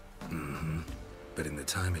 Mm-hmm. But in the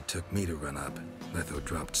time it took me to run up, Letho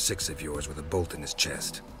dropped 6 of yours with a bolt in his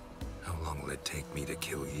chest. How long will it take me to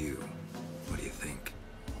kill you? What do you think?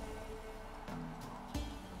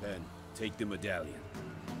 Then, take the medallion.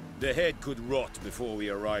 The head could rot before we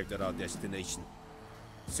arrived at our destination.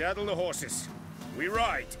 Saddle the horses. We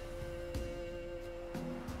ride!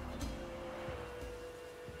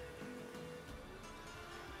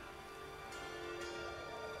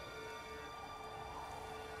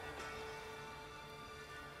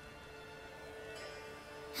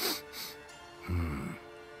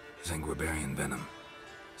 Zanguibarian venom.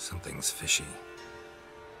 Something's fishy.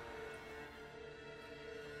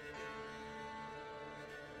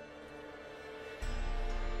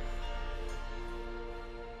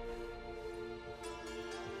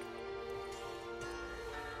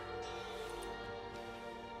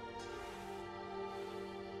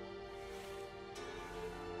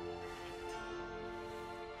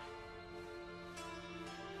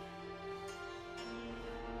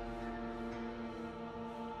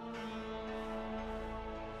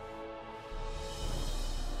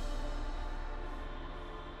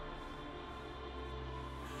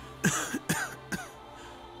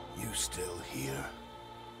 You still here?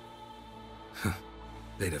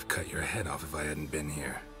 They'd have cut your head off if I hadn't been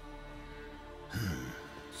here.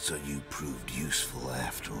 So you proved useful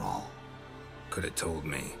after all. Could have told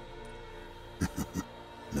me.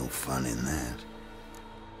 No fun in that.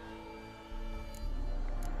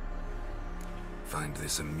 Find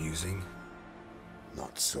this amusing?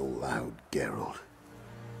 Not so loud, Geralt.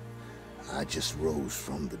 I just rose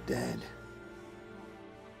from the dead.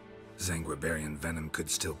 Zanguibarian venom could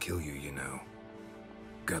still kill you, you know.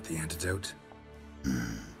 Got the antidote?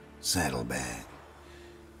 Saddlebag.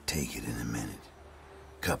 Take it in a minute.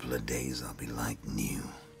 Couple of days I'll be like new.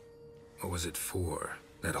 What was it for,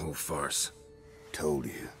 that whole farce? Told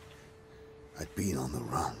you. I'd been on the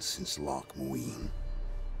run since Loch Muin.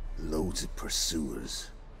 Loads of pursuers.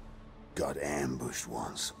 Got ambushed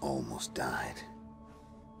once, almost died.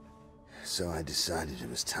 So I decided it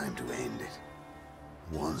was time to end it.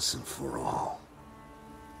 Once and for all.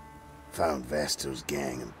 Found Vestor's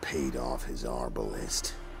gang and paid off his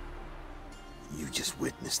arbalist. You just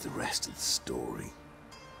witnessed the rest of the story.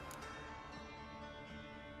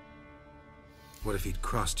 What if he'd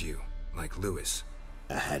crossed you, like Lewis?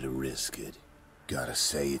 I had to risk it. Gotta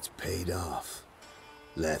say it's paid off.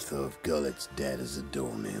 Letho of Gullet's dead as a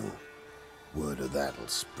doornail. Word of that'll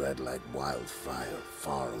spread like wildfire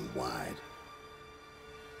far and wide.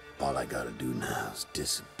 All I gotta do now is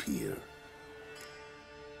disappear.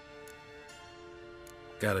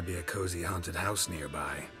 Gotta be a cozy haunted house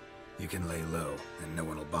nearby. You can lay low, and no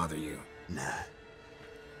one will bother you. Nah.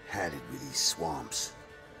 Had it with these swamps.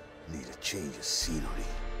 Need a change of scenery.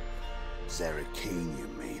 Zaracania,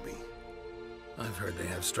 maybe. I've heard they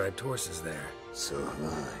have striped horses there. So have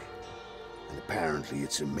I. And apparently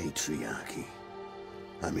it's a matriarchy.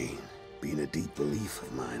 I mean, been a deep belief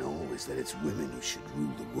of mine always that it's women who should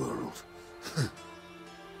rule the world.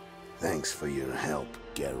 Thanks for your help,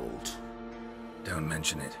 Geralt. Don't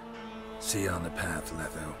mention it. See you on the path,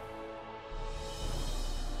 Letho.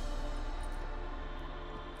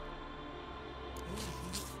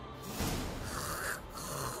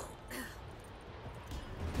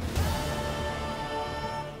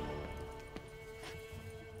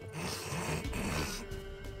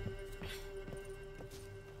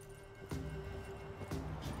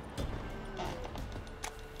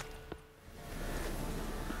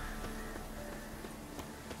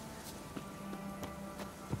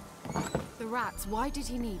 Rats, why did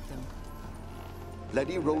he need them?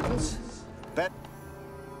 Bloody rodents? Bet.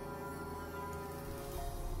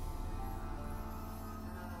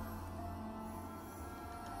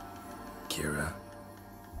 Kira.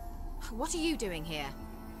 What are you doing here?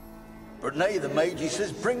 Bernay the mage, he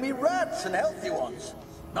says, bring me rats and healthy ones.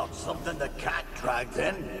 Not something the cat dragged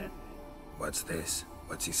in. What's this?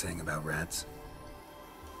 What's he saying about rats?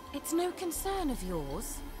 It's no concern of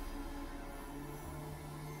yours.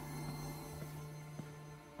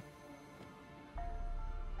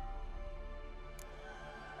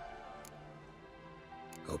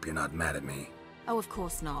 Hope you're not mad at me. Oh, of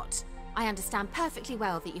course not. I understand perfectly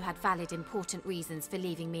well that you had valid, important reasons for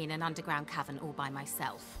leaving me in an underground cavern all by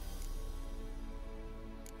myself.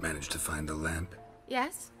 Managed to find the lamp?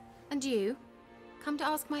 Yes? And you? Come to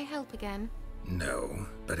ask my help again? No,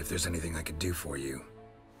 but if there's anything I could do for you.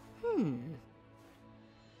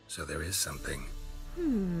 So there is something.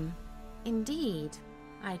 Indeed.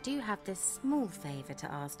 I do have this small favor to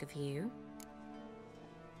ask of you.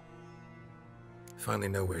 Finally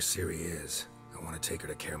know where Ciri is. I want to take her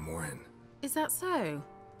to Kaer Morhen. Is that so?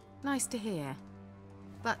 Nice to hear.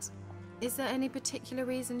 But is there any particular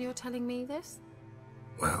reason you're telling me this?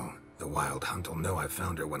 Well, the Wild Hunt will know I've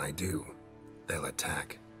found her when I do. They'll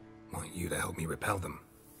attack. Want you to help me repel them.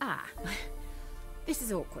 Ah, this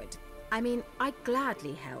is awkward. I mean, I'd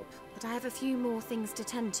gladly help, but I have a few more things to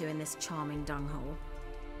tend to in this charming dunghole.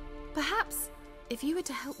 Perhaps, if you were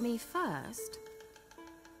to help me first...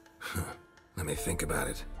 Let me think about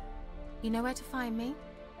it. You know where to find me?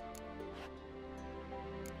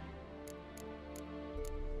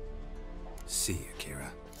 See you, Kira.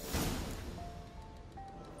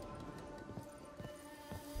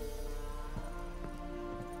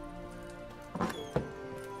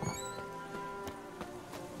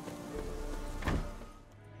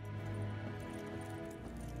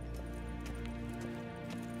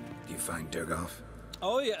 Do you find Durgoff?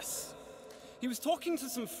 Oh, yes. He was talking to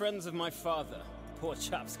some friends of my father. Poor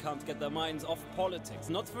chaps can't get their minds off politics,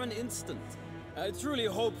 not for an instant. I truly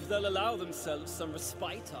hope they'll allow themselves some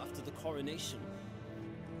respite after the coronation.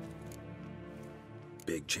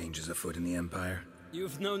 Big changes afoot in the Empire?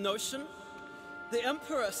 You've no notion? The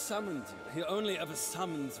Emperor summoned you. He only ever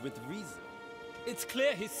summons with reason. It's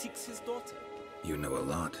clear he seeks his daughter. You know a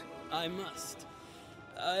lot. I must.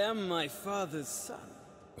 I am my father's son.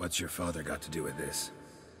 What's your father got to do with this?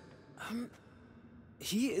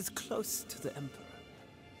 He is close to the Emperor.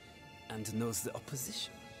 And knows the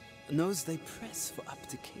opposition. Knows they press for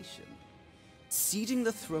abdication. Ceding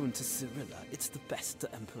the throne to Cirilla, it's the best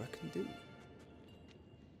the Emperor can do.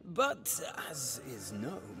 But, as is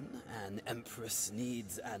known, an Empress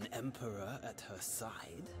needs an Emperor at her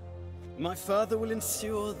side. My father will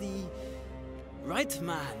ensure the right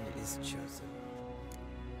man is chosen.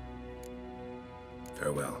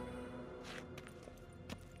 Farewell.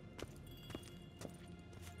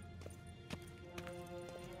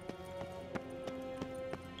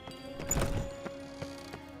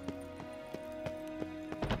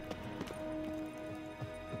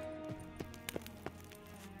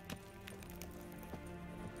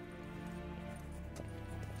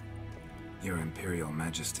 Your Imperial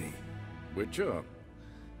Majesty. Witcher,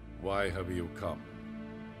 why have you come?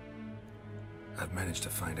 I've managed to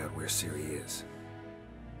find out where Ciri is.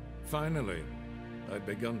 Finally. I'd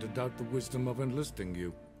begun to doubt the wisdom of enlisting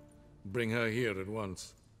you. Bring her here at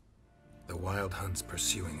once. The Wild Hunt's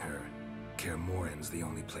pursuing her. Kaer Morhen's the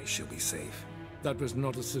only place she'll be safe. That was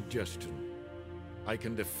not a suggestion. I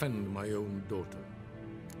can defend my own daughter.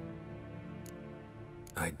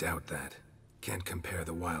 I doubt that. Can't compare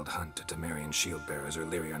the Wild Hunt to Temerian shield-bearers or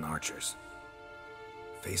Lyrian archers.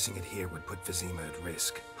 Facing it here would put Vizima at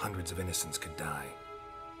risk. Hundreds of innocents could die.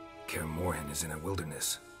 Kaer Morhen is in a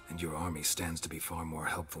wilderness, and your army stands to be far more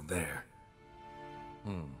helpful there.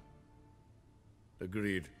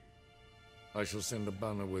 Agreed. I shall send a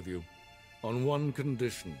banner with you. On one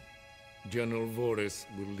condition. General Voris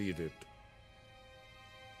will lead it.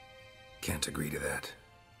 Can't agree to that.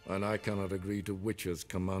 And I cannot agree to witches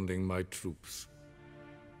commanding my troops.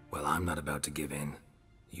 Well, I'm not about to give in.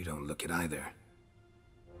 You don't look it either.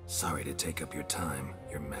 Sorry to take up your time,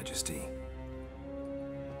 Your Majesty.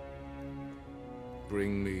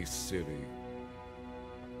 Bring me Ciri.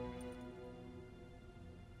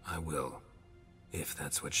 I will, if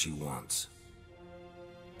that's what she wants.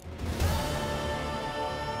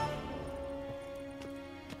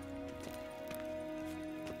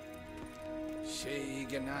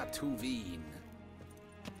 Tuvin.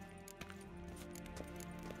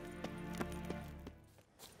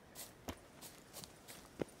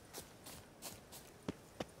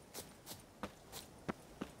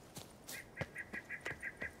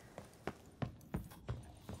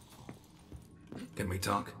 Can we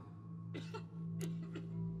talk?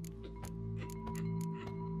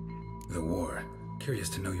 The war. Curious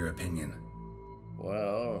to know your opinion.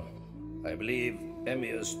 Well, I believe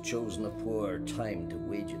Emir's chosen a poor time to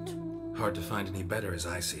wage it. Hard to find any better as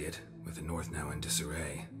I see it, with the North now in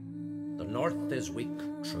disarray. The North is weak,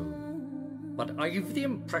 true. But I've the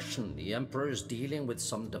impression the Emperor is dealing with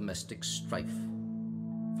some domestic strife.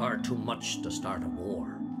 Far too much to start a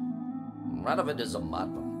war. Radovid is a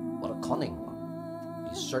madman, but a cunning one.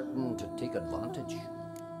 He's certain to take advantage.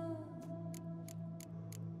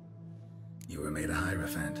 You were made a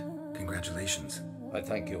Hierophant. Congratulations. I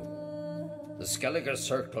thank you. The Skelliger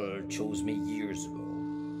Circle chose me years ago.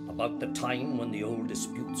 A about the time when the old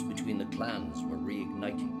disputes between the clans were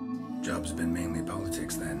reigniting. Job's been mainly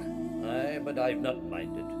politics then. Aye, but I've not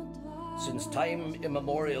minded. Since time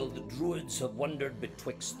immemorial, the druids have wandered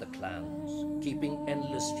betwixt the clans, keeping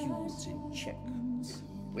endless feuds in check.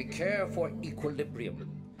 We care for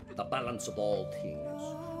equilibrium, the balance of all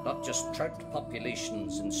things, not just trout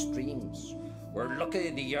populations and streams. We're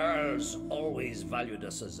lucky the Jarls always valued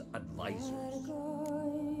us as advisors.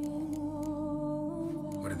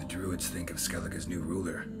 What do the druids think of Skellige's new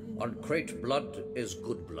ruler? Uncrate blood is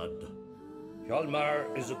good blood.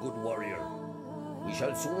 Hjalmar is a good warrior. We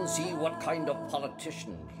shall soon see what kind of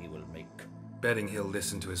politician he will make. Betting he'll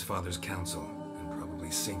listen to his father's counsel and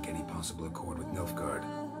probably sink any possible accord with Nilfgaard.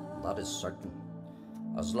 That is certain.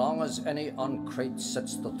 As long as any Uncrate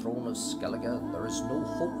sits the throne of Skellige, there is no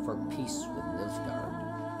hope for peace with Nilfgaard.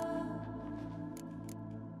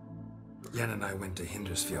 Yen and I went to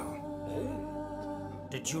Hindersfjall. Oh?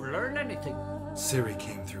 Did you learn anything? Ciri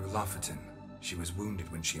came through Lofoten. She was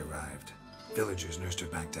wounded when she arrived. Villagers nursed her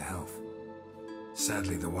back to health.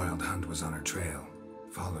 Sadly, the Wild Hunt was on her trail.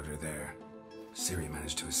 Followed her there. Ciri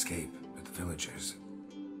managed to escape, but the villagers...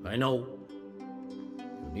 I know.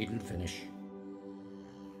 You needn't finish.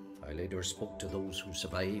 I later spoke to those who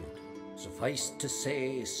survived. Suffice to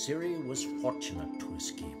say, Ciri was fortunate to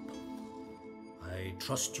escape. I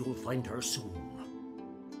trust you'll find her soon.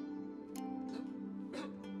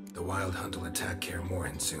 The Wild Hunt will attack Kaer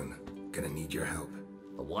Morhen soon. Gonna need your help.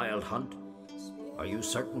 The Wild Hunt? Are you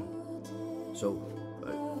certain? So,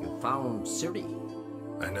 you found Ciri?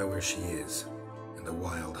 I know where she is. And the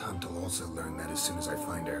Wild Hunt will also learn that as soon as I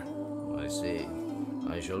find her. I see.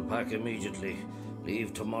 I shall pack immediately.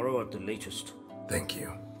 Leave tomorrow at the latest. Thank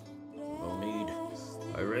you. No need.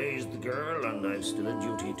 I raised the girl and I've still a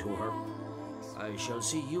duty to her. I shall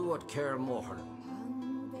see you at Kaer Morhen.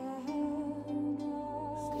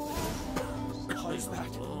 How's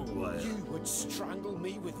that? You would strangle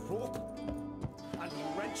me with rope and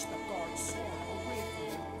wrench the guard's sword away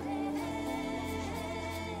from me.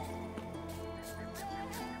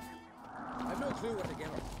 I've no clue what to get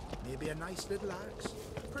her. Maybe a nice little axe.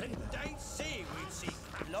 Didn't I say we'd see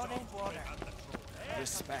blood and water?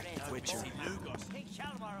 Respect, Witcher.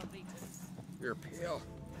 You're pale.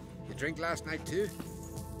 You drink last night too?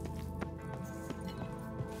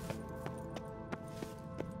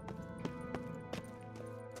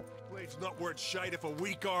 Blade's not worth shite if a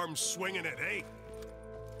weak arm's swinging it, eh?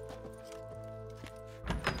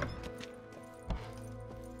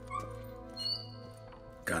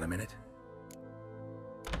 Got a minute?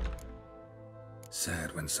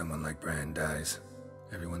 Sad when someone like Bran dies.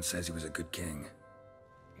 Everyone says he was a good king.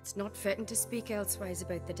 It's not fitting to speak elsewise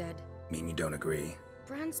about the dead. Mean you don't agree?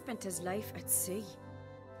 Bran spent his life at sea.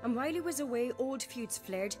 And while he was away, old feuds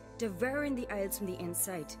flared, devouring the Isles from the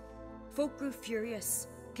inside. Folk grew furious,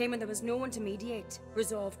 came when there was no one to mediate,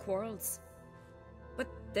 resolve quarrels. But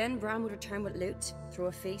then Bran would return with loot, throw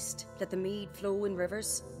a feast, let the mead flow in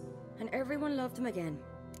rivers, and everyone loved him again.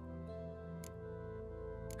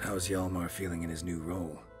 How's Hjalmar feeling in his new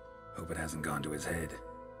role? Hope it hasn't gone to his head.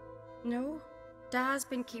 No, Dad's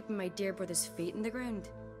been keeping my dear brother's feet in the ground.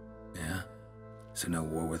 Yeah? So no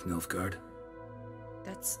war with Nilfgaard?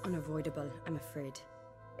 That's unavoidable, I'm afraid.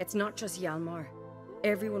 It's not just Hjalmar.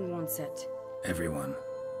 Everyone wants it. Everyone.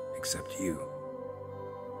 Except you.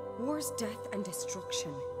 War's death and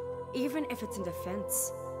destruction. Even if it's in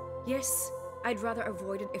defense. Yes, I'd rather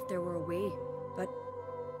avoid it if there were a way. But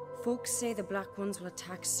folks say the Black Ones will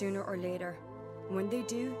attack sooner or later. When they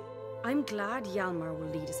do, I'm glad Hjalmar will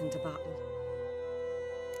lead us into battle.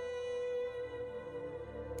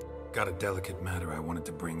 Got a delicate matter I wanted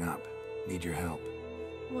to bring up. Need your help.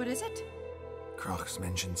 What is it? Kroch's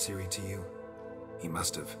mentioned Ciri to you? He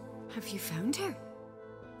must have. Have you found her?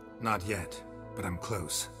 Not yet, but I'm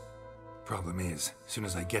close. Problem is, soon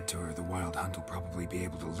as I get to her, the Wild Hunt will probably be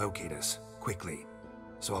able to locate us, quickly.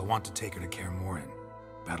 So I'll want to take her to Kaer Morhen,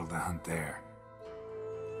 battle the hunt there.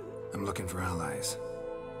 I'm looking for allies.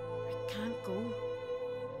 I can't go.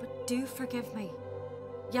 But do forgive me.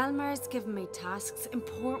 Hjalmar's given me tasks,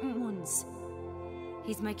 important ones.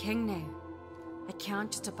 He's my king now. I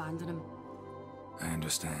can't just abandon him. I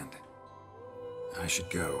understand. I should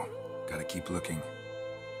go. Gotta keep looking.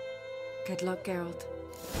 Good luck, Geralt.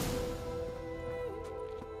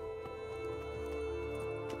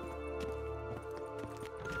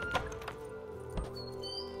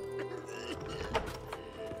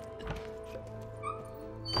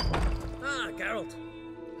 Ah, Geralt.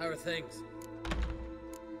 How are things?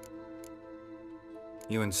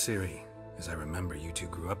 You and Ciri. As I remember, you two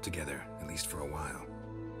grew up together, at least for a while.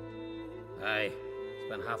 Aye.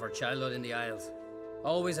 Spent half our childhood in the Isles.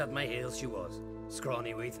 Always at my heels she was.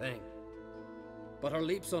 Scrawny wee thing. But her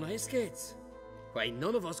leaps on ice skates, why,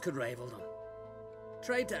 none of us could rival them.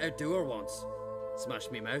 Tried to outdo her once.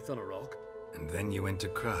 Smashed me mouth on a rock. And then you went to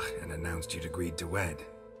Krach and announced you'd agreed to wed.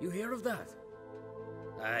 You hear of that?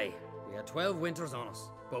 Aye, we had 12 winters on us,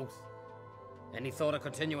 both. Any thought of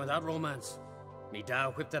continuing that romance? Me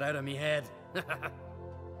Dow whipped it out of me head.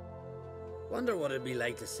 Wonder what it'd be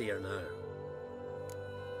like to see her now.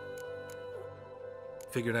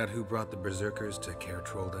 Figured out who brought the berserkers to Caer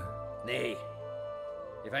Trolda? Nay.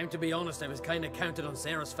 If I'm to be honest, I was kinda counted on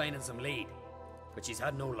Sarah's finding some lead. But she's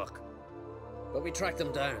had no luck. But we tracked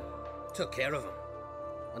them down. Took care of them.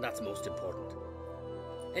 And that's most important.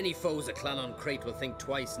 Any foes of Clan on Crate will think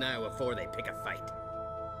twice now before they pick a fight.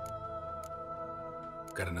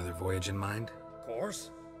 Got another voyage in mind? Of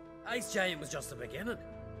course. Ice Giant was just the beginning.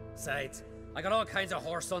 Besides, I got all kinds of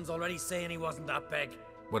horse sons already saying he wasn't that big.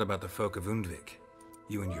 What about the folk of Undvik?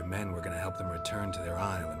 You and your men were gonna help them return to their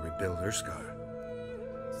isle and rebuild Urskar.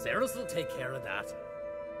 Ceres will take care of that.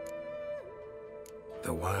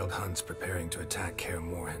 The Wild Hunt's preparing to attack Kaer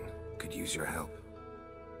Morhen. Could use your help.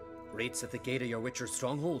 Rates at the gate of your Witcher's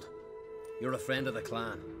stronghold. You're a friend of the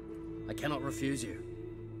clan. I cannot refuse you.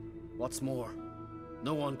 What's more,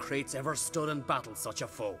 no one Crate's ever stood in battle such a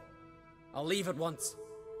foe. I'll leave at once.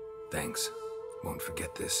 Thanks. Won't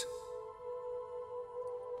forget this.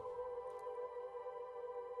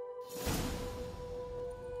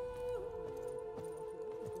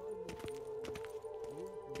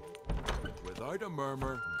 Without a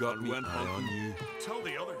murmur, got went on you. Tell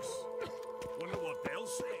the others. Wonder what they'll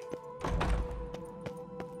say.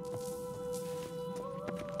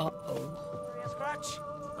 Uh-oh. Scratch.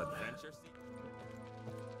 Adventure.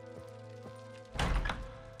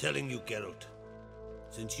 Telling you, Geralt.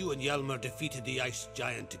 Since you and Hjalmar defeated the Ice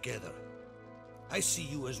Giant together, I see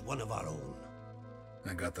you as one of our own.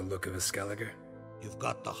 I got the look of a Skelliger. You've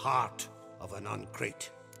got the heart of an Uncrate.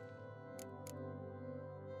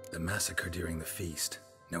 The massacre during the feast.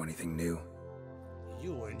 Know anything new?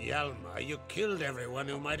 You and Hjalmar, you killed everyone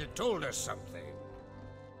who might have told us something.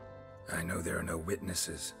 I know there are no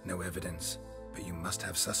witnesses, no evidence, but you must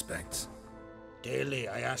have suspects. Daily,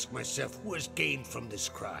 I ask myself who has gained from this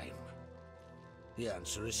crime. The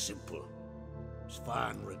answer is simple.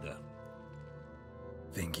 Svanrigger.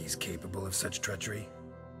 Think he's capable of such treachery?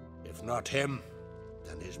 If not him,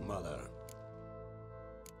 then his mother.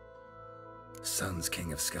 Son's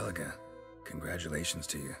king of Skellige. Congratulations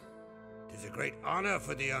to you. It is a great honor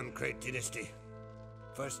for the Uncrate dynasty.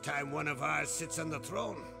 First time one of ours sits on the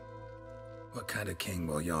throne. What kind of king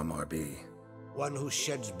will Hjalmar be? One who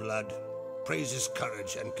sheds blood, praises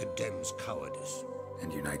courage, and condemns cowardice.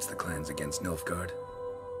 And unites the clans against Nilfgaard?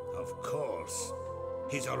 Of course.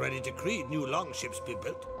 He's already decreed new longships be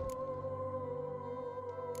built.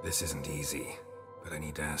 This isn't easy, but I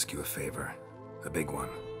need to ask you a favor. A big one.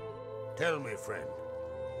 Tell me, friend.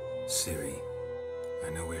 Ciri. I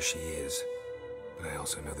know where she is, but I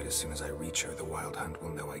also know that as soon as I reach her, the Wild Hunt will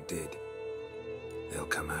know I did. They'll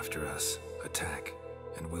come after us, attack,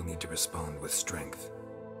 and we'll need to respond with strength.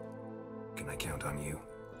 Can I count on you?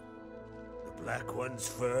 The Black Ones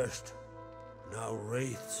first, now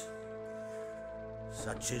Wraiths.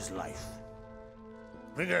 Such is life.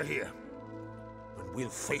 Bring her here, and we'll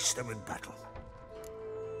face them in battle.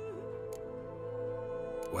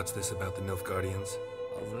 What's this about the Nilfgaardians?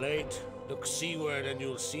 Of late, look seaward and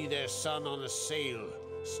you'll see their sun on a sail,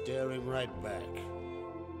 staring right back.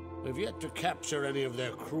 We've yet to capture any of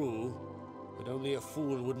their crew, but only a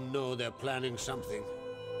fool wouldn't know they're planning something.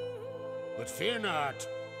 But fear not,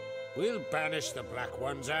 we'll banish the Black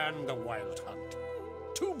Ones and the Wild Hunt.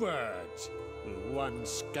 Two birds with one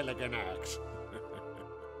Skelliger axe.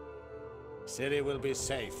 Ciri will be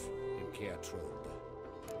safe in Caer Trolda.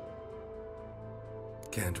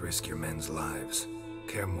 Can't risk your men's lives.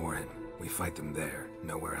 Kaer Morhen, we fight them there,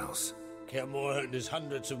 nowhere else. Kaer Morhen is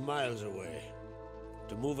hundreds of miles away.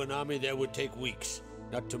 To move an army there would take weeks.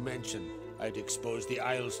 Not to mention, I'd expose the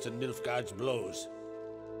Isles to Nilfgaard's blows.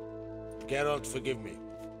 Geralt, forgive me,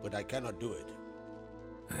 but I cannot do it.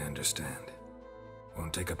 I understand.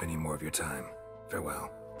 Won't take up any more of your time.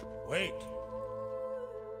 Farewell. Wait.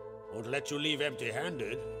 Won't let you leave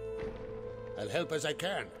empty-handed. I'll help as I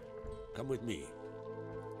can. Come with me.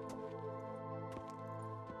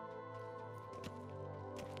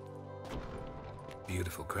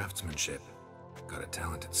 Beautiful craftsmanship. Got a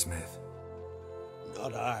talented smith.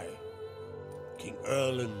 Not I. King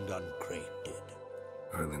Erland Uncrate did.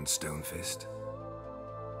 Erland Stonefist?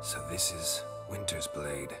 So this is Winter's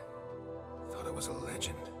Blade. Thought it was a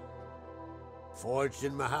legend. Forged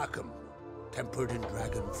in Mahakam, tempered in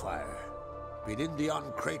dragon fire. Been in the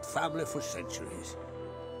Uncrate family for centuries.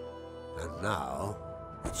 And now,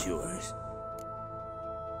 it's yours.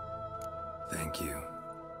 Thank you.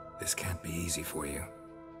 This can't be easy for you.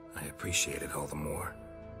 I appreciate it all the more.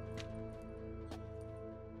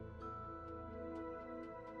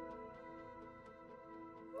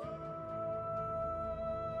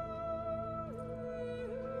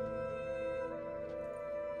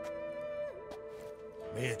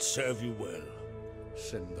 May it serve you well.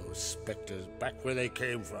 Send those specters back where they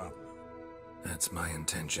came from. That's my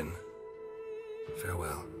intention.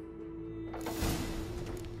 Farewell.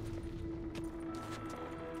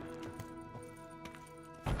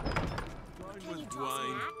 With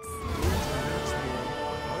Dwayne.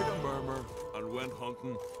 Heard a murmur and went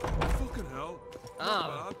hunting. Fucking hell.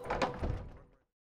 Ah,